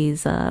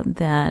cities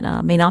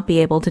that may not be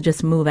able to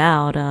just move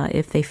out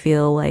if they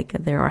feel like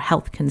there are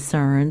health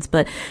concerns,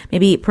 but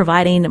maybe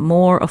providing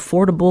more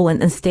affordable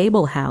and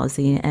stable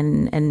housing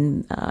and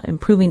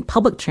improving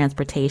public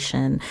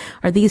transportation.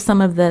 Are these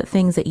some of the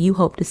things that you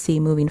hope to see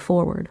moving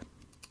forward?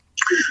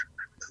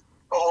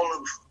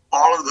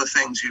 All of the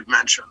things you've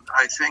mentioned.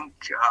 I think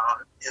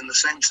in the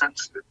same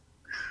sense that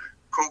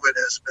COVID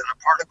has been a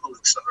particle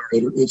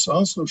accelerator, it's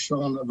also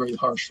shown a very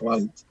harsh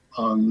light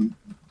on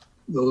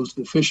those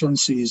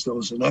deficiencies,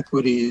 those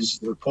inequities,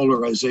 the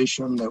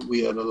polarization that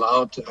we had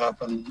allowed to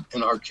happen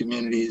in our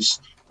communities.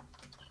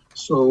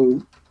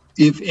 So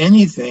if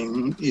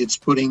anything, it's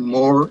putting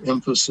more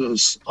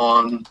emphasis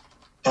on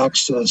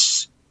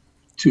access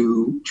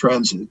to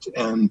transit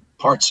and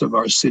parts of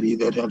our city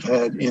that have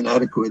had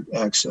inadequate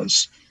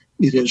access.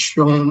 It has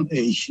shown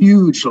a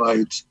huge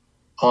light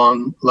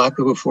on lack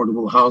of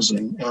affordable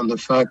housing and the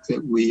fact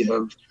that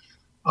we're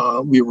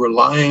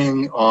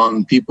relying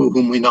on people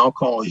whom we now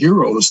call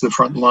heroes, the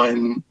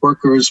frontline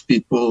workers,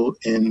 people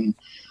in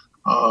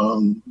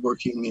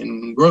working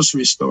in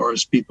grocery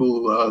stores,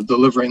 people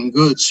delivering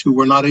goods who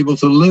were not able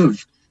to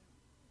live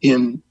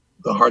in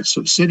the hearts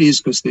of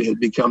cities because they had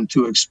become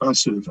too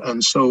expensive.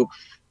 And so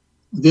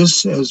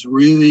this has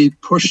really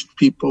pushed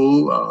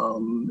people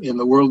in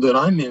the world that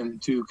I'm in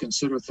to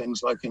consider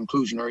things like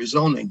inclusionary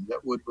zoning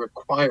that would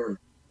require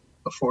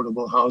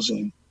affordable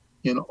housing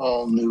in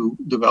all new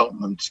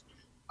development.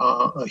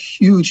 A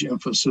huge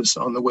emphasis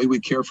on the way we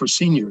care for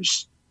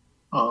seniors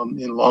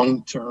in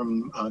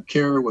long-term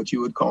care, what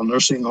you would call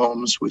nursing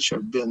homes, which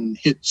have been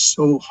hit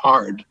so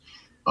hard,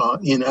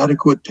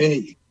 inadequate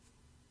pay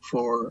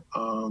for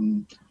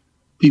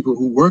people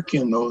who work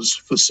in those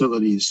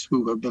facilities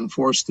who have been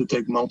forced to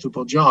take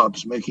multiple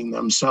jobs, making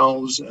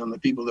themselves and the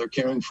people they're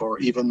caring for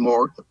even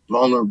more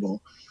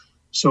vulnerable.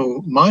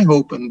 So my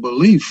hope and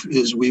belief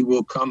is we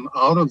will come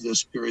out of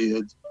this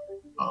period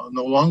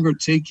no longer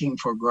taking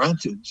for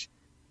granted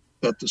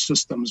that the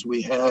systems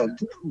we had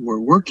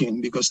were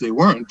working, because they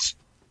weren't,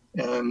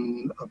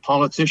 and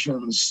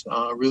politicians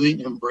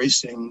really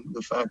embracing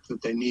the fact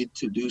that they need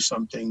to do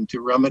something to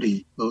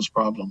remedy those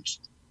problems.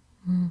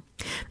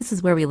 This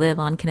is Where We Live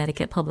on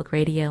Connecticut Public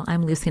Radio.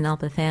 I'm Lucy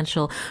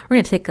Nalpathanchel. We're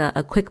going to take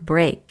a quick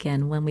break,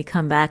 and when we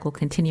come back, we'll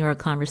continue our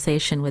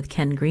conversation with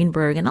Ken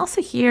Greenberg and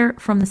also hear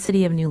from the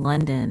City of New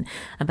London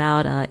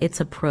about its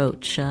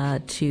approach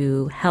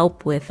to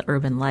help with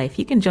urban life.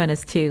 You can join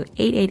us too,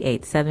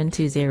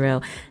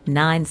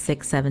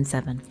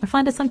 888-720-9677, or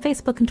find us on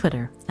Facebook and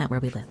Twitter at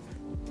Where We Live.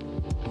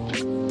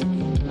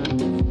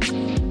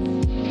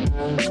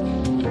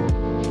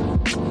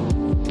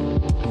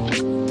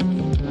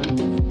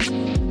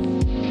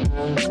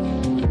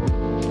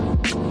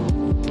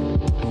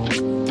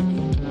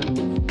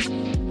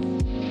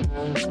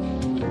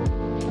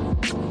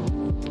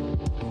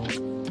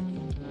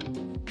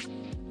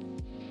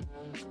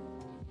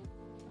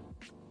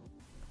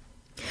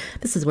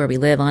 This is Where We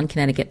Live on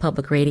Connecticut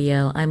Public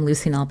Radio. I'm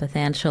Lucy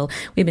Nalpathanchel.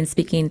 We've been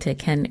speaking to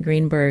Ken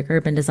Greenberg,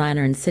 urban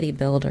designer and city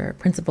builder,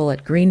 principal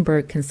at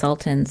Greenberg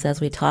Consultants, as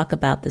we talk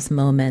about this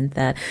moment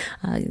that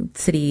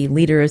city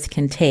leaders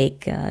can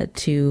take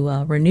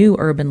to renew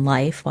urban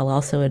life while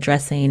also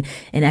addressing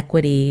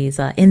inequities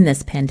in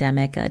this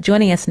pandemic.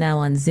 Joining us now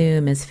on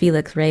Zoom is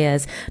Felix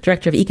Reyes,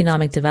 Director of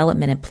Economic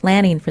Development and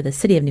Planning for the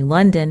City of New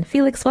London.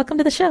 Felix, welcome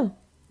to the show.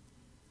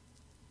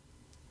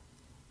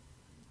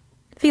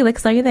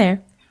 Felix, are you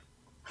there?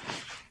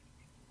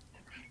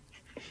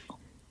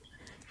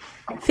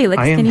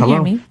 Felix, can you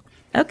hear me?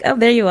 Okay, oh,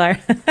 there you are.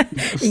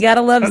 You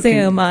gotta love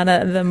Zoom on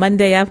the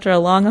Monday after a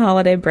long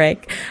holiday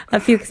break.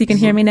 Felix, you can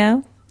hear me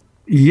now?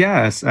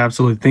 Yes,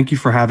 absolutely. Thank you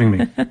for having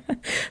me.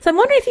 So I'm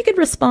wondering if you could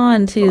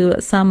respond to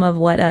some of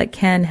what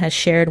Ken has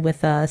shared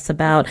with us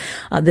about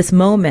this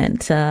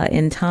moment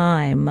in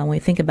time when we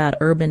think about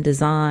urban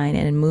design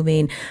and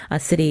moving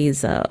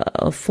cities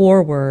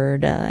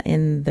forward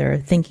in their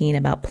thinking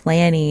about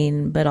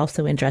planning, but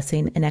also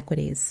addressing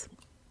inequities.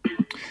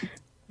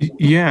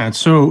 Yeah.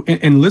 So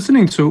in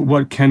listening to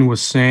what Ken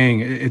was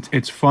saying,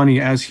 it's funny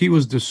as he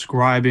was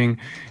describing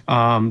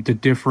the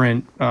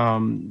different,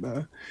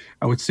 I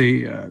would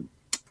say,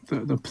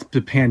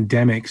 the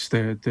pandemics,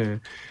 the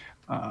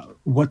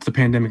what the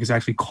pandemic is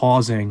actually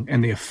causing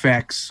and the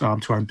effects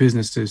to our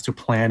businesses, to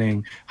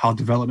planning, how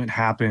development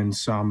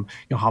happens,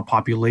 how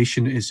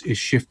population is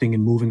shifting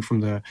and moving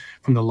from the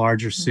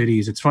larger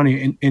cities. It's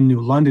funny, in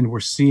New London, we're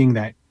seeing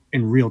that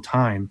in real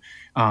time.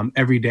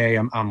 Every day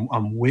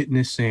I'm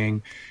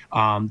witnessing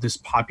this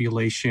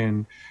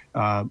population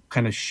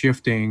kind of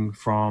shifting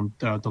from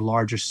the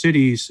larger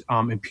cities,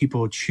 and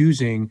people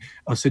choosing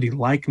a city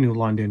like New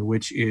London,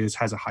 which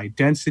has a high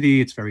density,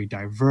 it's very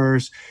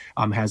diverse,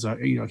 has a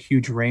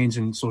huge range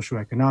in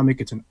socioeconomic.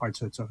 It's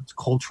a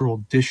cultural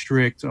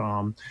district,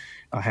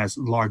 has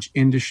large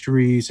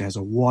industries, has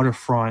a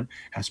waterfront,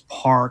 has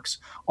parks,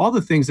 all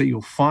the things that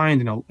you'll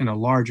find in a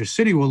larger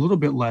city with a little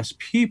bit less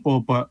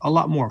people, but a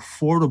lot more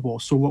affordable.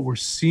 So what we're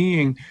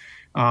seeing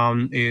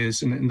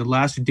is in the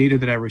last data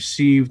that I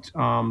received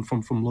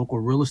from local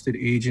real estate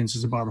agents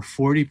is about a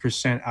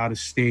 40% out of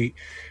state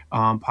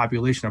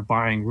population are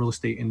buying real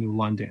estate in New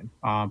London.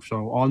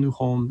 So all new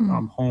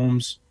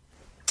homes,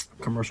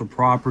 commercial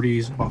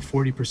properties, about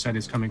 40%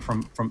 is coming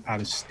from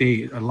out of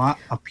state. A lot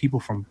of people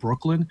from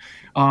Brooklyn.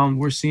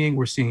 We're seeing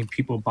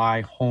people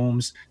buy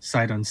homes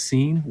sight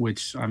unseen,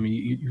 which, I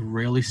mean, you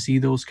rarely see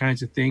those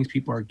kinds of things.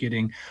 People are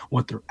getting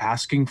what they're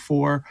asking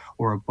for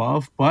or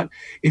above. But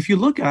if you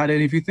look at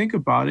it, if you think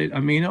about it,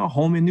 I mean, a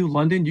home in New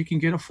London, you can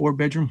get a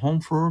 4-bedroom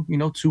home for,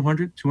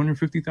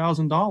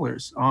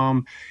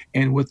 $250,000.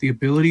 And with the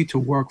ability to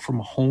work from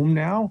home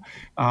now,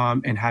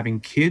 and having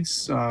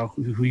kids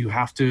who you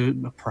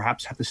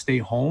perhaps have to stay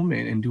home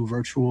and do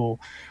virtual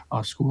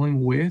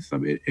schooling with,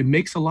 it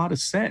makes a lot of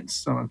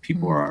sense.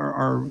 People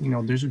are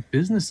there's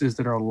businesses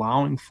that are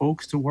allowing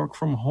folks to work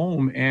from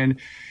home, and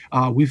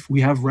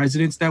we have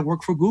residents that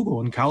work for Google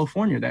in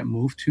California that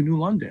moved to New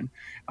London,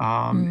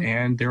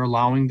 and they're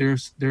allowing their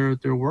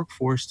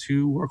workforce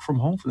to work from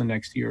home for the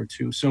next year or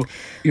two. So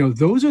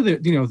those are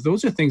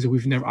things that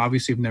we've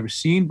never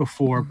seen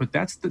before, but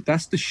that's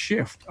the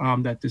shift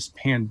that this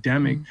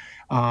pandemic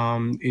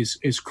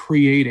is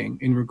creating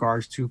in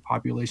regards to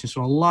population.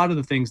 So a lot of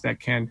the things that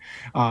Ken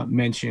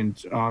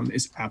mentioned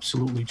is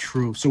absolutely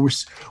true. So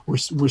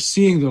we're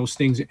seeing those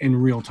things in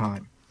real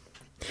time.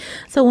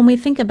 So when we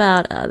think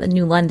about the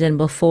New London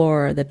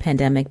before the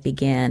pandemic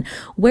began,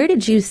 where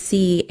did you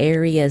see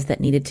areas that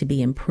needed to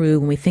be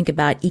improved when we think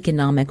about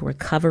economic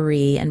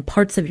recovery and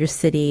parts of your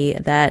city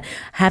that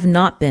have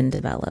not been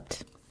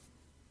developed?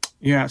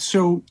 Yeah,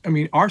 so I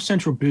mean, our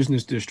central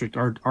business district,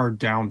 our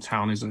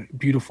downtown, is a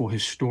beautiful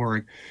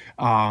historic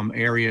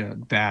area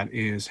that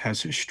has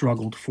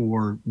struggled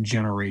for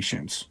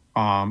generations.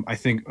 I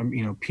think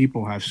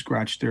people have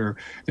scratched their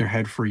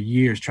head for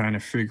years trying to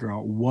figure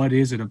out what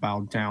is it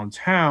about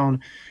downtown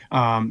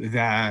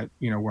that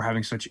we're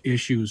having such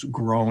issues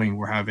growing.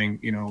 We're having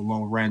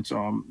low rent,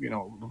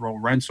 low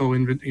rental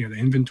the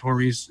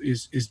inventory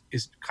is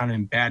kind of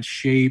in bad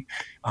shape.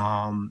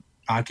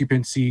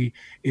 Occupancy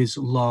is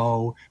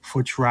low,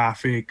 foot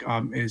traffic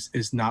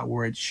is not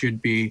where it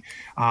should be.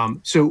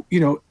 So,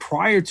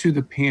 prior to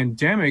the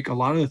pandemic, a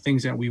lot of the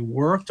things that we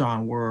worked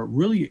on were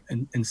really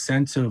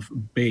incentive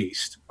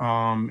based.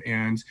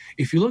 And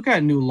if you look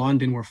at New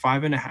London, we're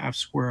 5.5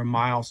 square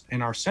miles,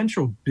 and our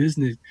central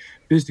business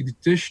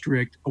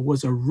district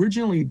was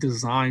originally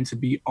designed to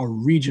be a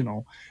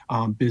regional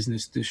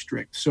business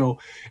district. So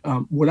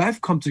what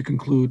I've come to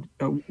conclude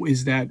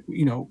is that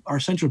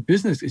our central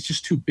business is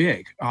just too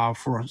big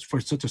for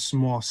such a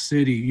small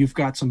city. You've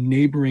got some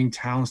neighboring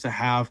towns that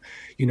have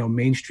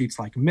main streets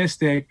like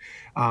Mystic.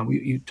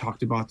 You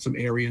talked about some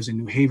areas in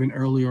New Haven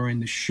earlier in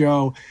the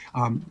show,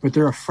 but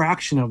they're a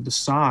fraction of the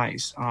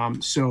size.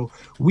 So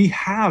we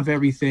have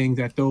everything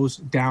that those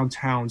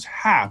downtowns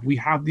have. We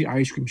have the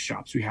ice cream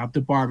shops, we have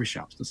the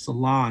barbershops, the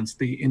salons,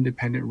 the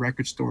independent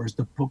record stores,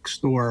 the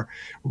bookstore,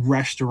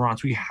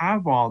 restaurants. We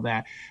have all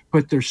that,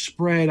 but they're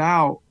spread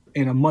out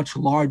in a much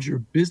larger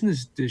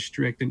business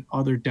district than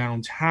other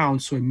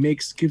downtowns. So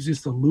it gives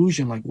this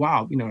illusion like,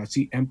 wow, I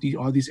see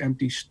all these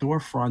empty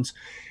storefronts.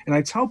 And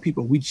I tell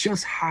people, we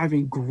just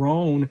haven't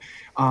grown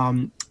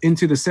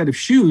into the set of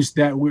shoes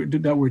that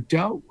we're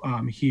dealt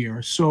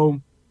here.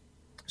 So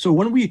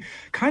when we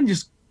kind of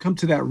just come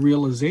to that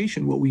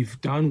realization, what we've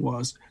done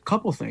was a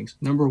couple things.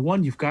 Number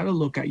one, you've got to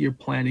look at your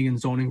planning and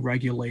zoning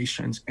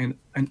regulations and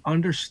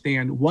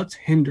understand what's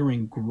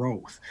hindering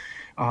growth.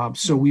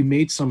 So we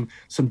made some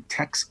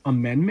text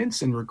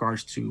amendments in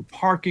regards to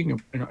parking,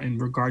 in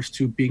regards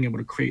to being able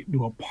to create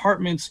new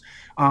apartments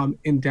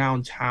in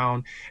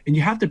downtown. And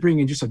you have to bring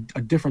in just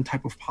a different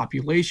type of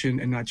population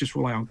and not just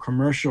rely on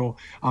commercial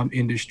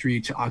industry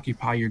to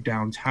occupy your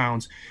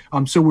downtowns.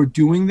 So we're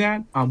doing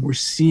that. We're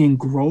seeing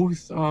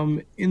growth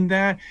in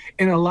that.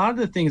 And a lot of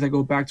the things, I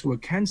go back to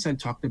what Ken said,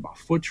 talked about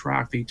foot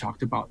traffic,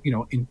 talked about,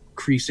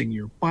 increasing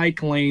your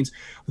bike lanes.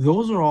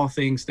 Those are all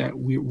things that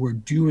we're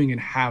doing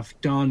and have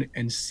done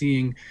and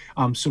seeing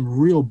some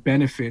real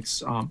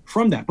benefits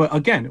from that. But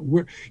again,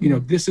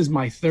 this is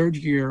my third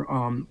year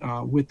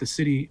with the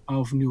City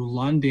of New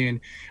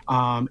London.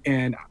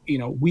 And,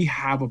 we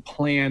have a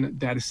plan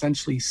that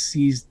essentially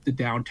sees the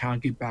downtown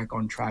get back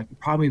on track. It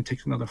probably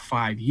takes another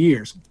 5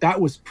 years.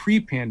 That was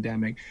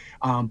pre-pandemic,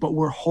 but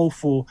we're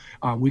hopeful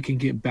we can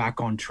get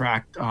back on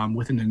track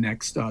within the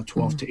next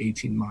 12 to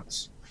 18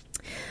 months.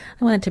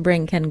 I wanted to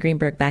bring Ken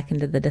Greenberg back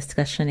into the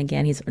discussion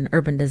again. He's an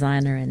urban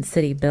designer and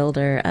city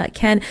builder.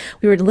 Ken,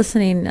 we were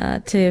listening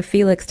to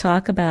Felix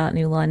talk about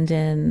New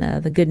London,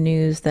 the good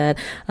news that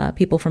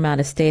people from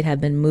out of state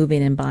have been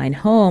moving and buying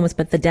homes,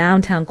 but the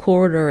downtown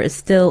corridor is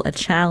still a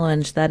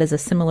challenge. That is a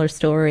similar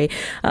story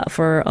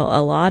for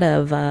a lot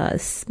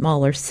of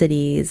smaller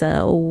cities.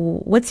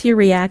 What's your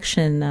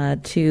reaction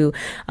to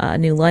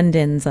New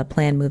London's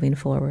plan moving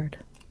forward?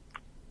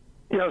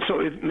 Yeah, so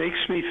it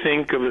makes me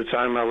think of the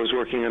time I was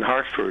working in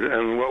Hartford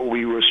and what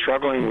we were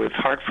struggling with.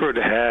 Hartford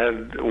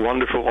had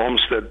wonderful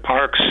Olmsted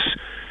Parks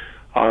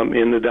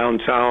in the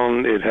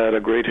downtown. It had a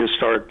great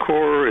historic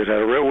core. It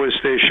had a railway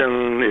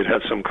station. It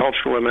had some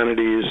cultural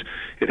amenities.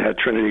 It had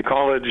Trinity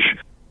College.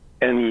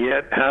 And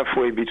yet,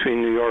 halfway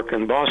between New York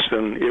and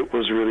Boston, it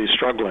was really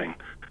struggling.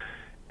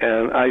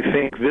 And I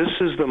think this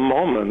is the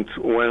moment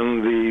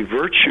when the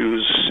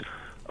virtues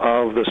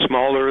of the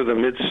smaller, the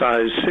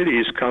mid-sized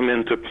cities come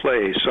into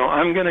play. So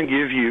I'm going to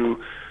give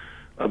you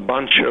a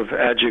bunch of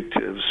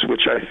adjectives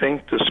which I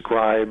think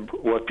describe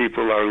what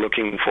people are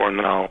looking for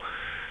now.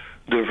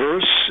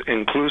 Diverse,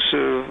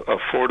 inclusive,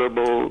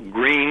 affordable,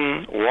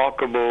 green,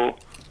 walkable,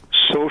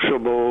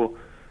 sociable,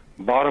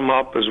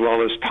 bottom-up as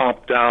well as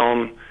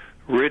top-down,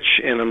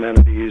 rich in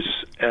amenities,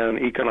 and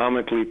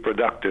economically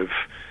productive.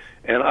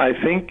 And I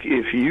think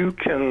if you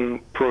can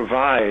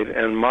provide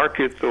and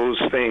market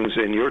those things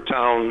in your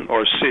town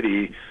or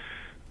city,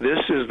 this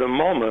is the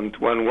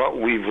moment when what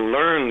we've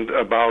learned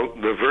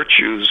about the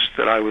virtues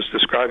that I was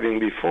describing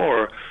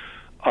before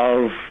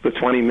of the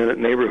 20-minute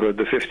neighborhood,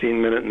 the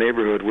 15-minute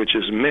neighborhood, which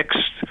is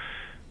mixed,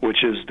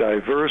 which is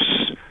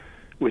diverse,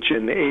 which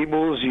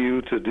enables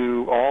you to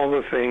do all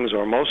the things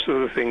or most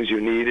of the things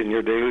you need in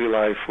your daily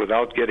life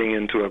without getting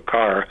into a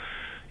car.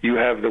 You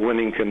have the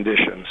winning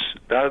conditions.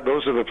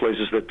 Those are the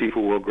places that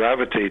people will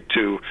gravitate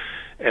to.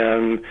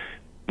 And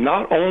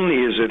not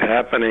only is it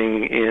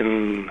happening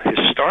in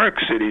historic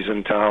cities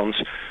and towns,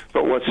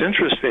 but what's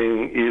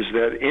interesting is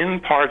that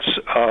in parts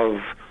of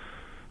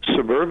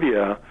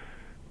suburbia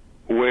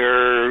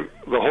where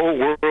the whole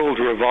world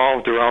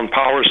revolved around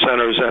power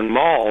centers and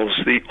malls,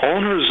 the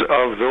owners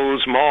of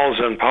those malls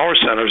and power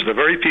centers, the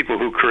very people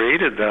who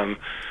created them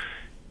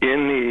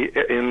in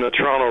the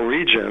Toronto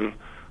region,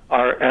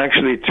 are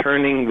actually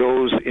turning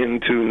those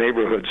into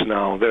neighborhoods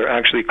now. They're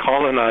actually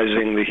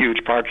colonizing the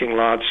huge parking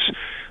lots.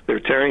 They're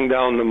tearing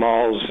down the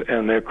malls,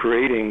 and they're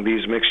creating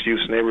these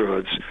mixed-use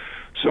neighborhoods.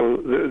 So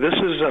this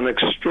is an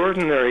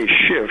extraordinary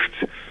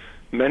shift,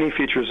 many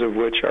features of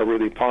which are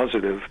really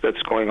positive,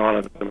 that's going on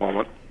at the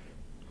moment.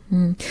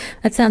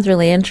 That sounds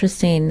really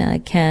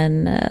interesting,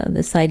 Ken.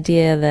 This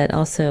idea that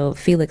also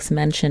Felix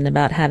mentioned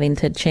about having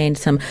to change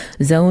some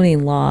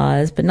zoning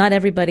laws, but not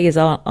everybody is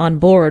on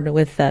board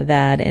with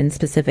that in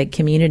specific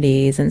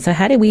communities. And so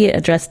how do we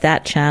address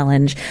that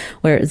challenge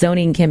where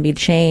zoning can be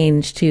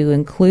changed to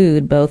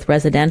include both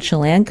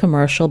residential and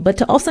commercial, but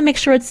to also make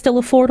sure it's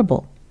still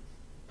affordable?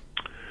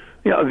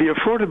 Yeah, the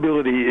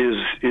affordability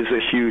is a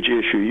huge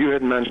issue. You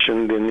had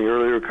mentioned in the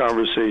earlier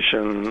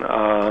conversation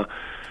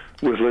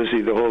with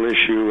Lizzie the whole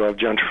issue of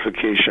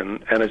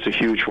gentrification, and it's a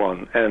huge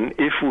one. And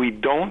if we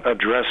don't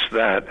address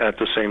that at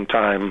the same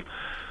time,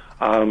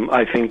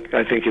 I think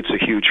it's a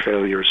huge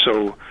failure.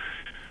 So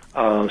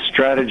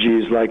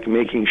strategies like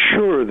making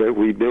sure that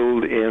we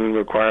build in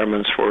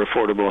requirements for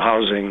affordable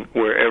housing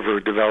wherever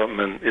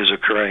development is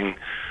occurring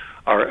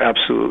are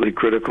absolutely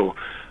critical.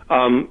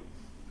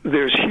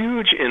 There's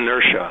huge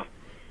inertia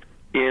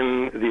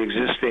in the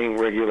existing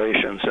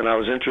regulations, and I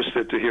was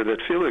interested to hear that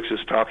Felix is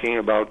talking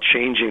about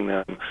changing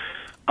them.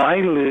 I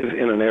live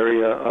in an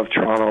area of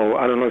Toronto.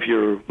 I don't know if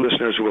your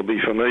listeners will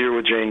be familiar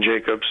with Jane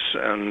Jacobs,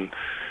 and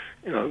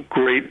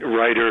great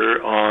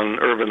writer on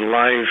urban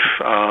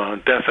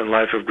life, Death and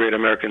Life of Great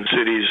American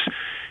Cities,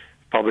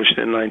 published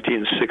in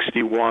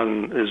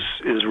 1961,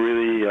 is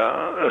really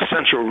a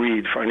central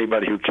read for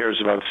anybody who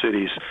cares about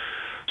cities.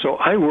 So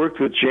I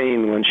worked with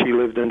Jane when she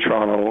lived in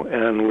Toronto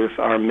and with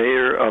our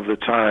mayor of the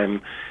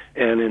time,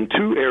 and in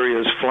two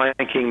areas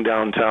flanking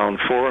downtown,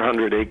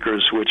 400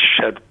 acres, which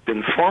had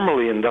been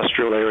formerly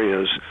industrial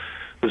areas,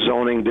 the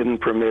zoning didn't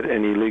permit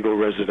any legal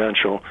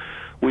residential.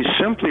 We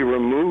simply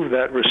removed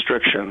that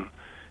restriction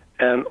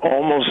and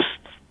almost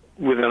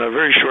within a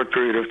very short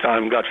period of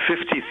time got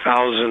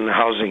 50,000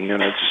 housing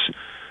units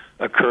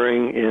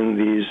occurring in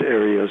these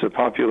areas, a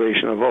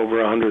population of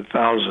over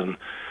 100,000.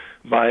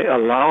 By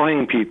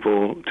allowing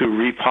people to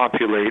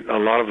repopulate a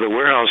lot of the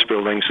warehouse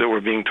buildings that were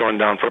being torn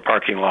down for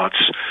parking lots.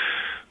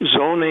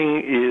 Zoning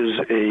is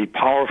a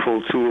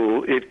powerful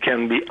tool. It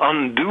can be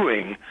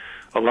undoing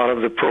a lot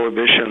of the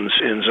prohibitions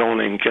in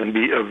zoning can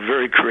be a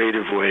very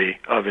creative way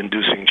of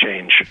inducing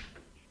change.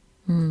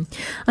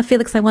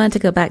 Felix, I wanted to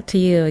go back to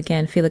you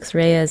again. Felix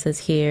Reyes is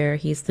here.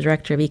 He's the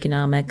Director of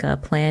Economic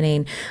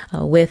Planning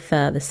with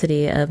the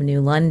City of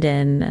New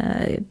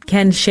London.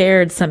 Ken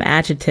shared some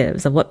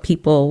adjectives of what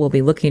people will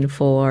be looking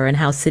for and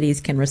how cities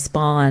can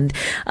respond.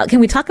 Can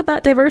we talk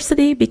about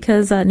diversity?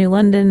 Because New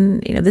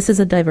London, this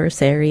is a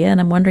diverse area, and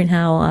I'm wondering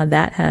how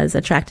that has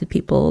attracted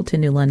people to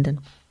New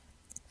London.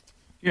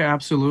 Yeah,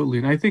 absolutely.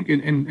 And I think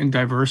in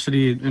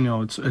diversity,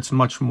 it's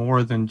much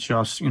more than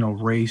just,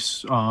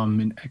 race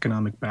and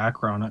economic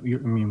background. I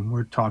mean,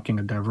 we're talking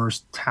a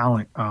diverse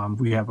talent.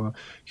 We have a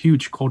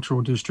huge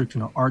cultural district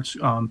and arts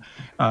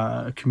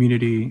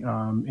community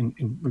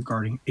in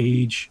regarding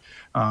age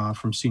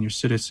from senior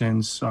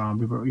citizens. We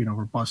have a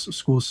robust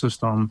school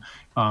system.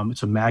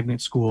 It's a magnet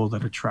school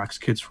that attracts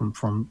kids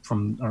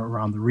from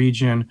around the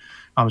region.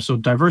 So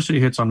diversity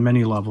hits on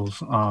many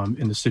levels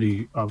in the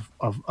city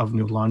of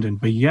New London.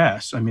 But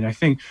yes, I mean, I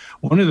think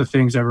one of the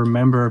things I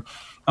remember,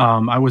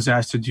 I was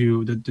asked to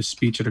do the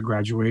speech at a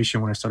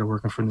graduation when I started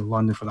working for New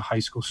London for the high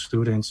school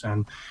students.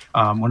 And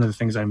one of the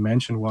things I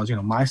mentioned was,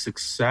 my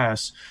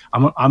success,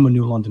 I'm a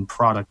New London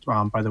product,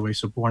 by the way,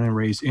 so born and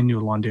raised in New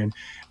London.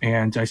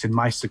 And I said,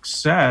 my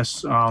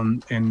success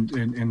in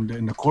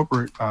the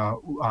corporate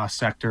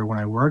sector when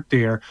I worked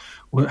there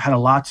had a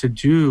lot to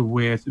do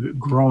with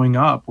growing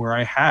up where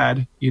I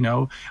had,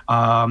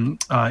 an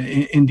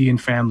Indian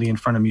family in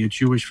front of me, a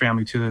Jewish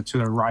family to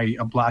the right,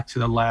 a Black to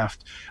the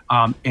left.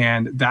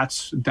 And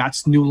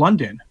that's New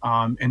London.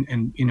 And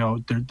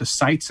the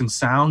sights and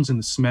sounds and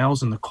the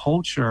smells and the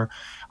culture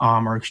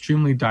are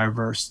extremely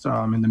diverse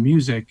in the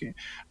music.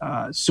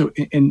 So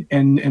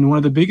one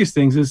of the biggest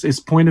things is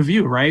point of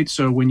view, right?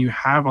 So when you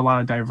have a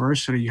lot of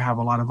diversity, you have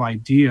a lot of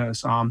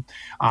ideas. And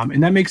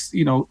that makes,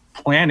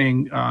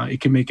 planning,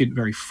 it can make it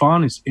very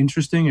fun. It's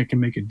interesting. It can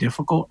make it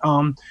difficult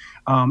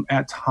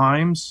at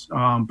times.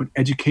 But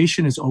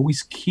education is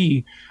always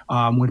key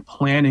when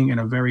planning in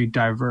a very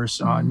diverse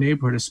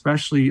neighborhood,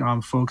 especially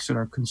folks that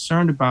are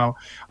concerned about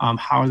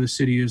how the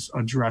city is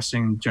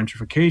addressing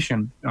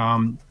gentrification.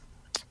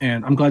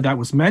 And I'm glad that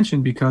was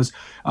mentioned because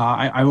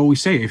I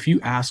always say, if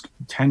you ask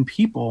 10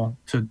 people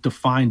to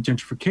define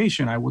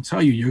gentrification, I will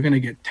tell you, you're going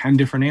to get 10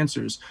 different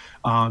answers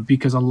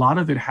because a lot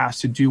of it has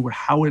to do with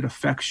how it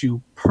affects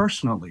you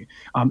personally,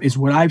 is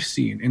what I've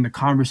seen in the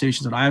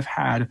conversations that I've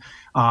had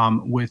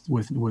with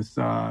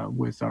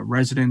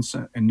residents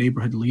and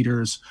neighborhood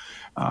leaders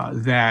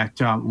that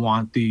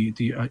want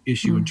the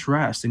issue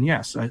addressed. And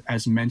yes,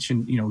 as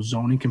mentioned,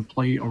 zoning can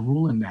play a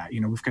role in that.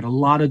 We've got a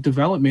lot of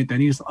development that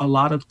needs a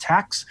lot of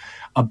tax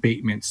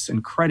abatements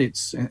and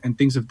credits and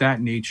things of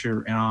that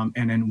nature.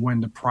 And then when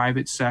the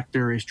private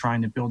sector is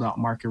trying to build out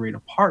market rate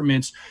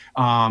apartments,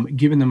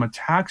 giving them a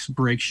tax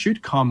break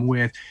should come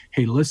with,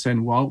 hey,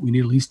 listen, well, we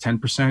need at least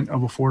 10%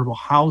 of affordable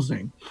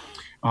housing.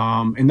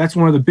 And that's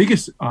one of the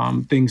biggest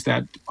things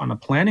that on the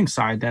planning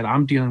side that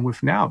I'm dealing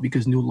with now,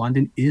 because New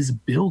London is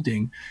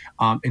building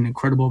an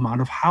incredible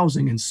amount of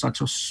housing in such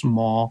a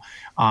small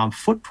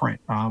footprint.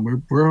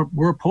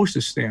 We're a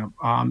postage stamp,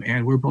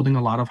 and we're building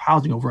a lot of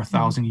housing. Over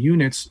 1,000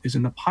 units is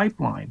in the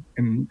pipeline,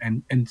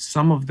 and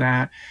some of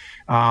that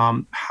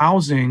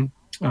housing.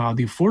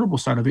 The affordable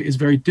side of it is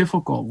very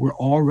difficult. We're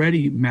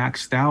already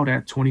maxed out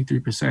at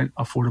 23%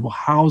 affordable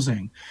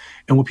housing.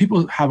 And what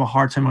people have a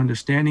hard time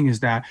understanding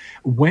is that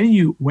when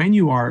you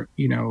are,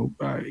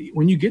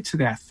 when you get to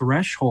that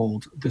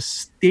threshold, the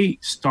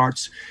state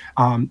starts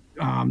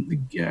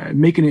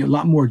making it a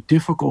lot more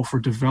difficult for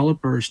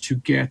developers to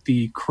get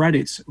the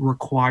credits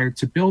required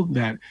to build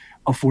that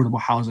affordable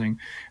housing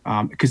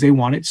because they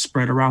want it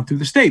spread around through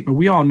the state. But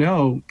we all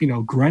know,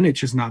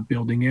 Greenwich is not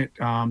building it.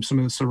 Some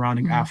of the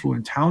surrounding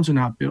affluent towns are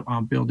not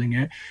building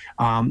it.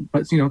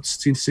 But,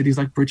 cities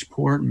like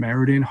Bridgeport,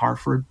 Meriden,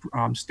 Hartford,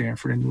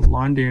 Stamford, and New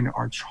London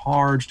are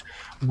charged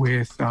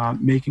with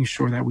making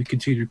sure that we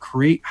continue to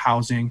create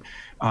housing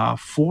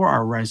for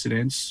our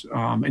residents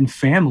and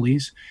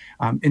families.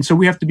 And so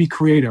we have to be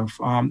creative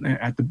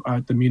at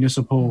the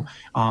municipal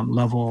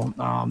level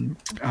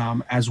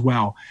as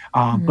well.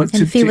 But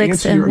and Felix,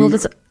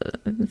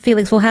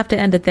 Felix, we'll have to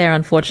end it there,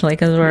 unfortunately,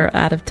 because we're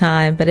out of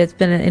time. But it's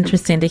been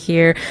interesting to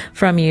hear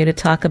from you to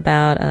talk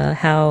about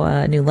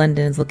how New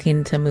London is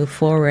looking to move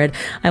forward.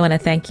 I want to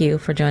thank you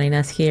for joining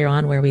us here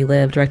on Where We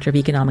Live, Director of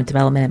Economic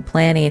Development and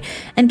Planning.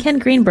 And Ken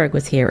Greenberg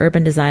was here,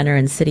 urban designer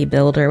and city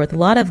builder, with a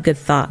lot of good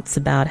thoughts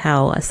about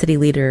how city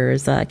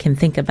leaders can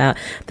think about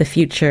the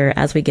future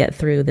as we get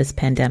through this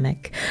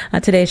pandemic.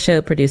 Today's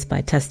show produced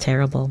by Tess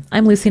Terrible.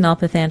 I'm Lucy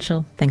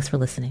Nalpathanchel. Thanks for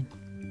listening.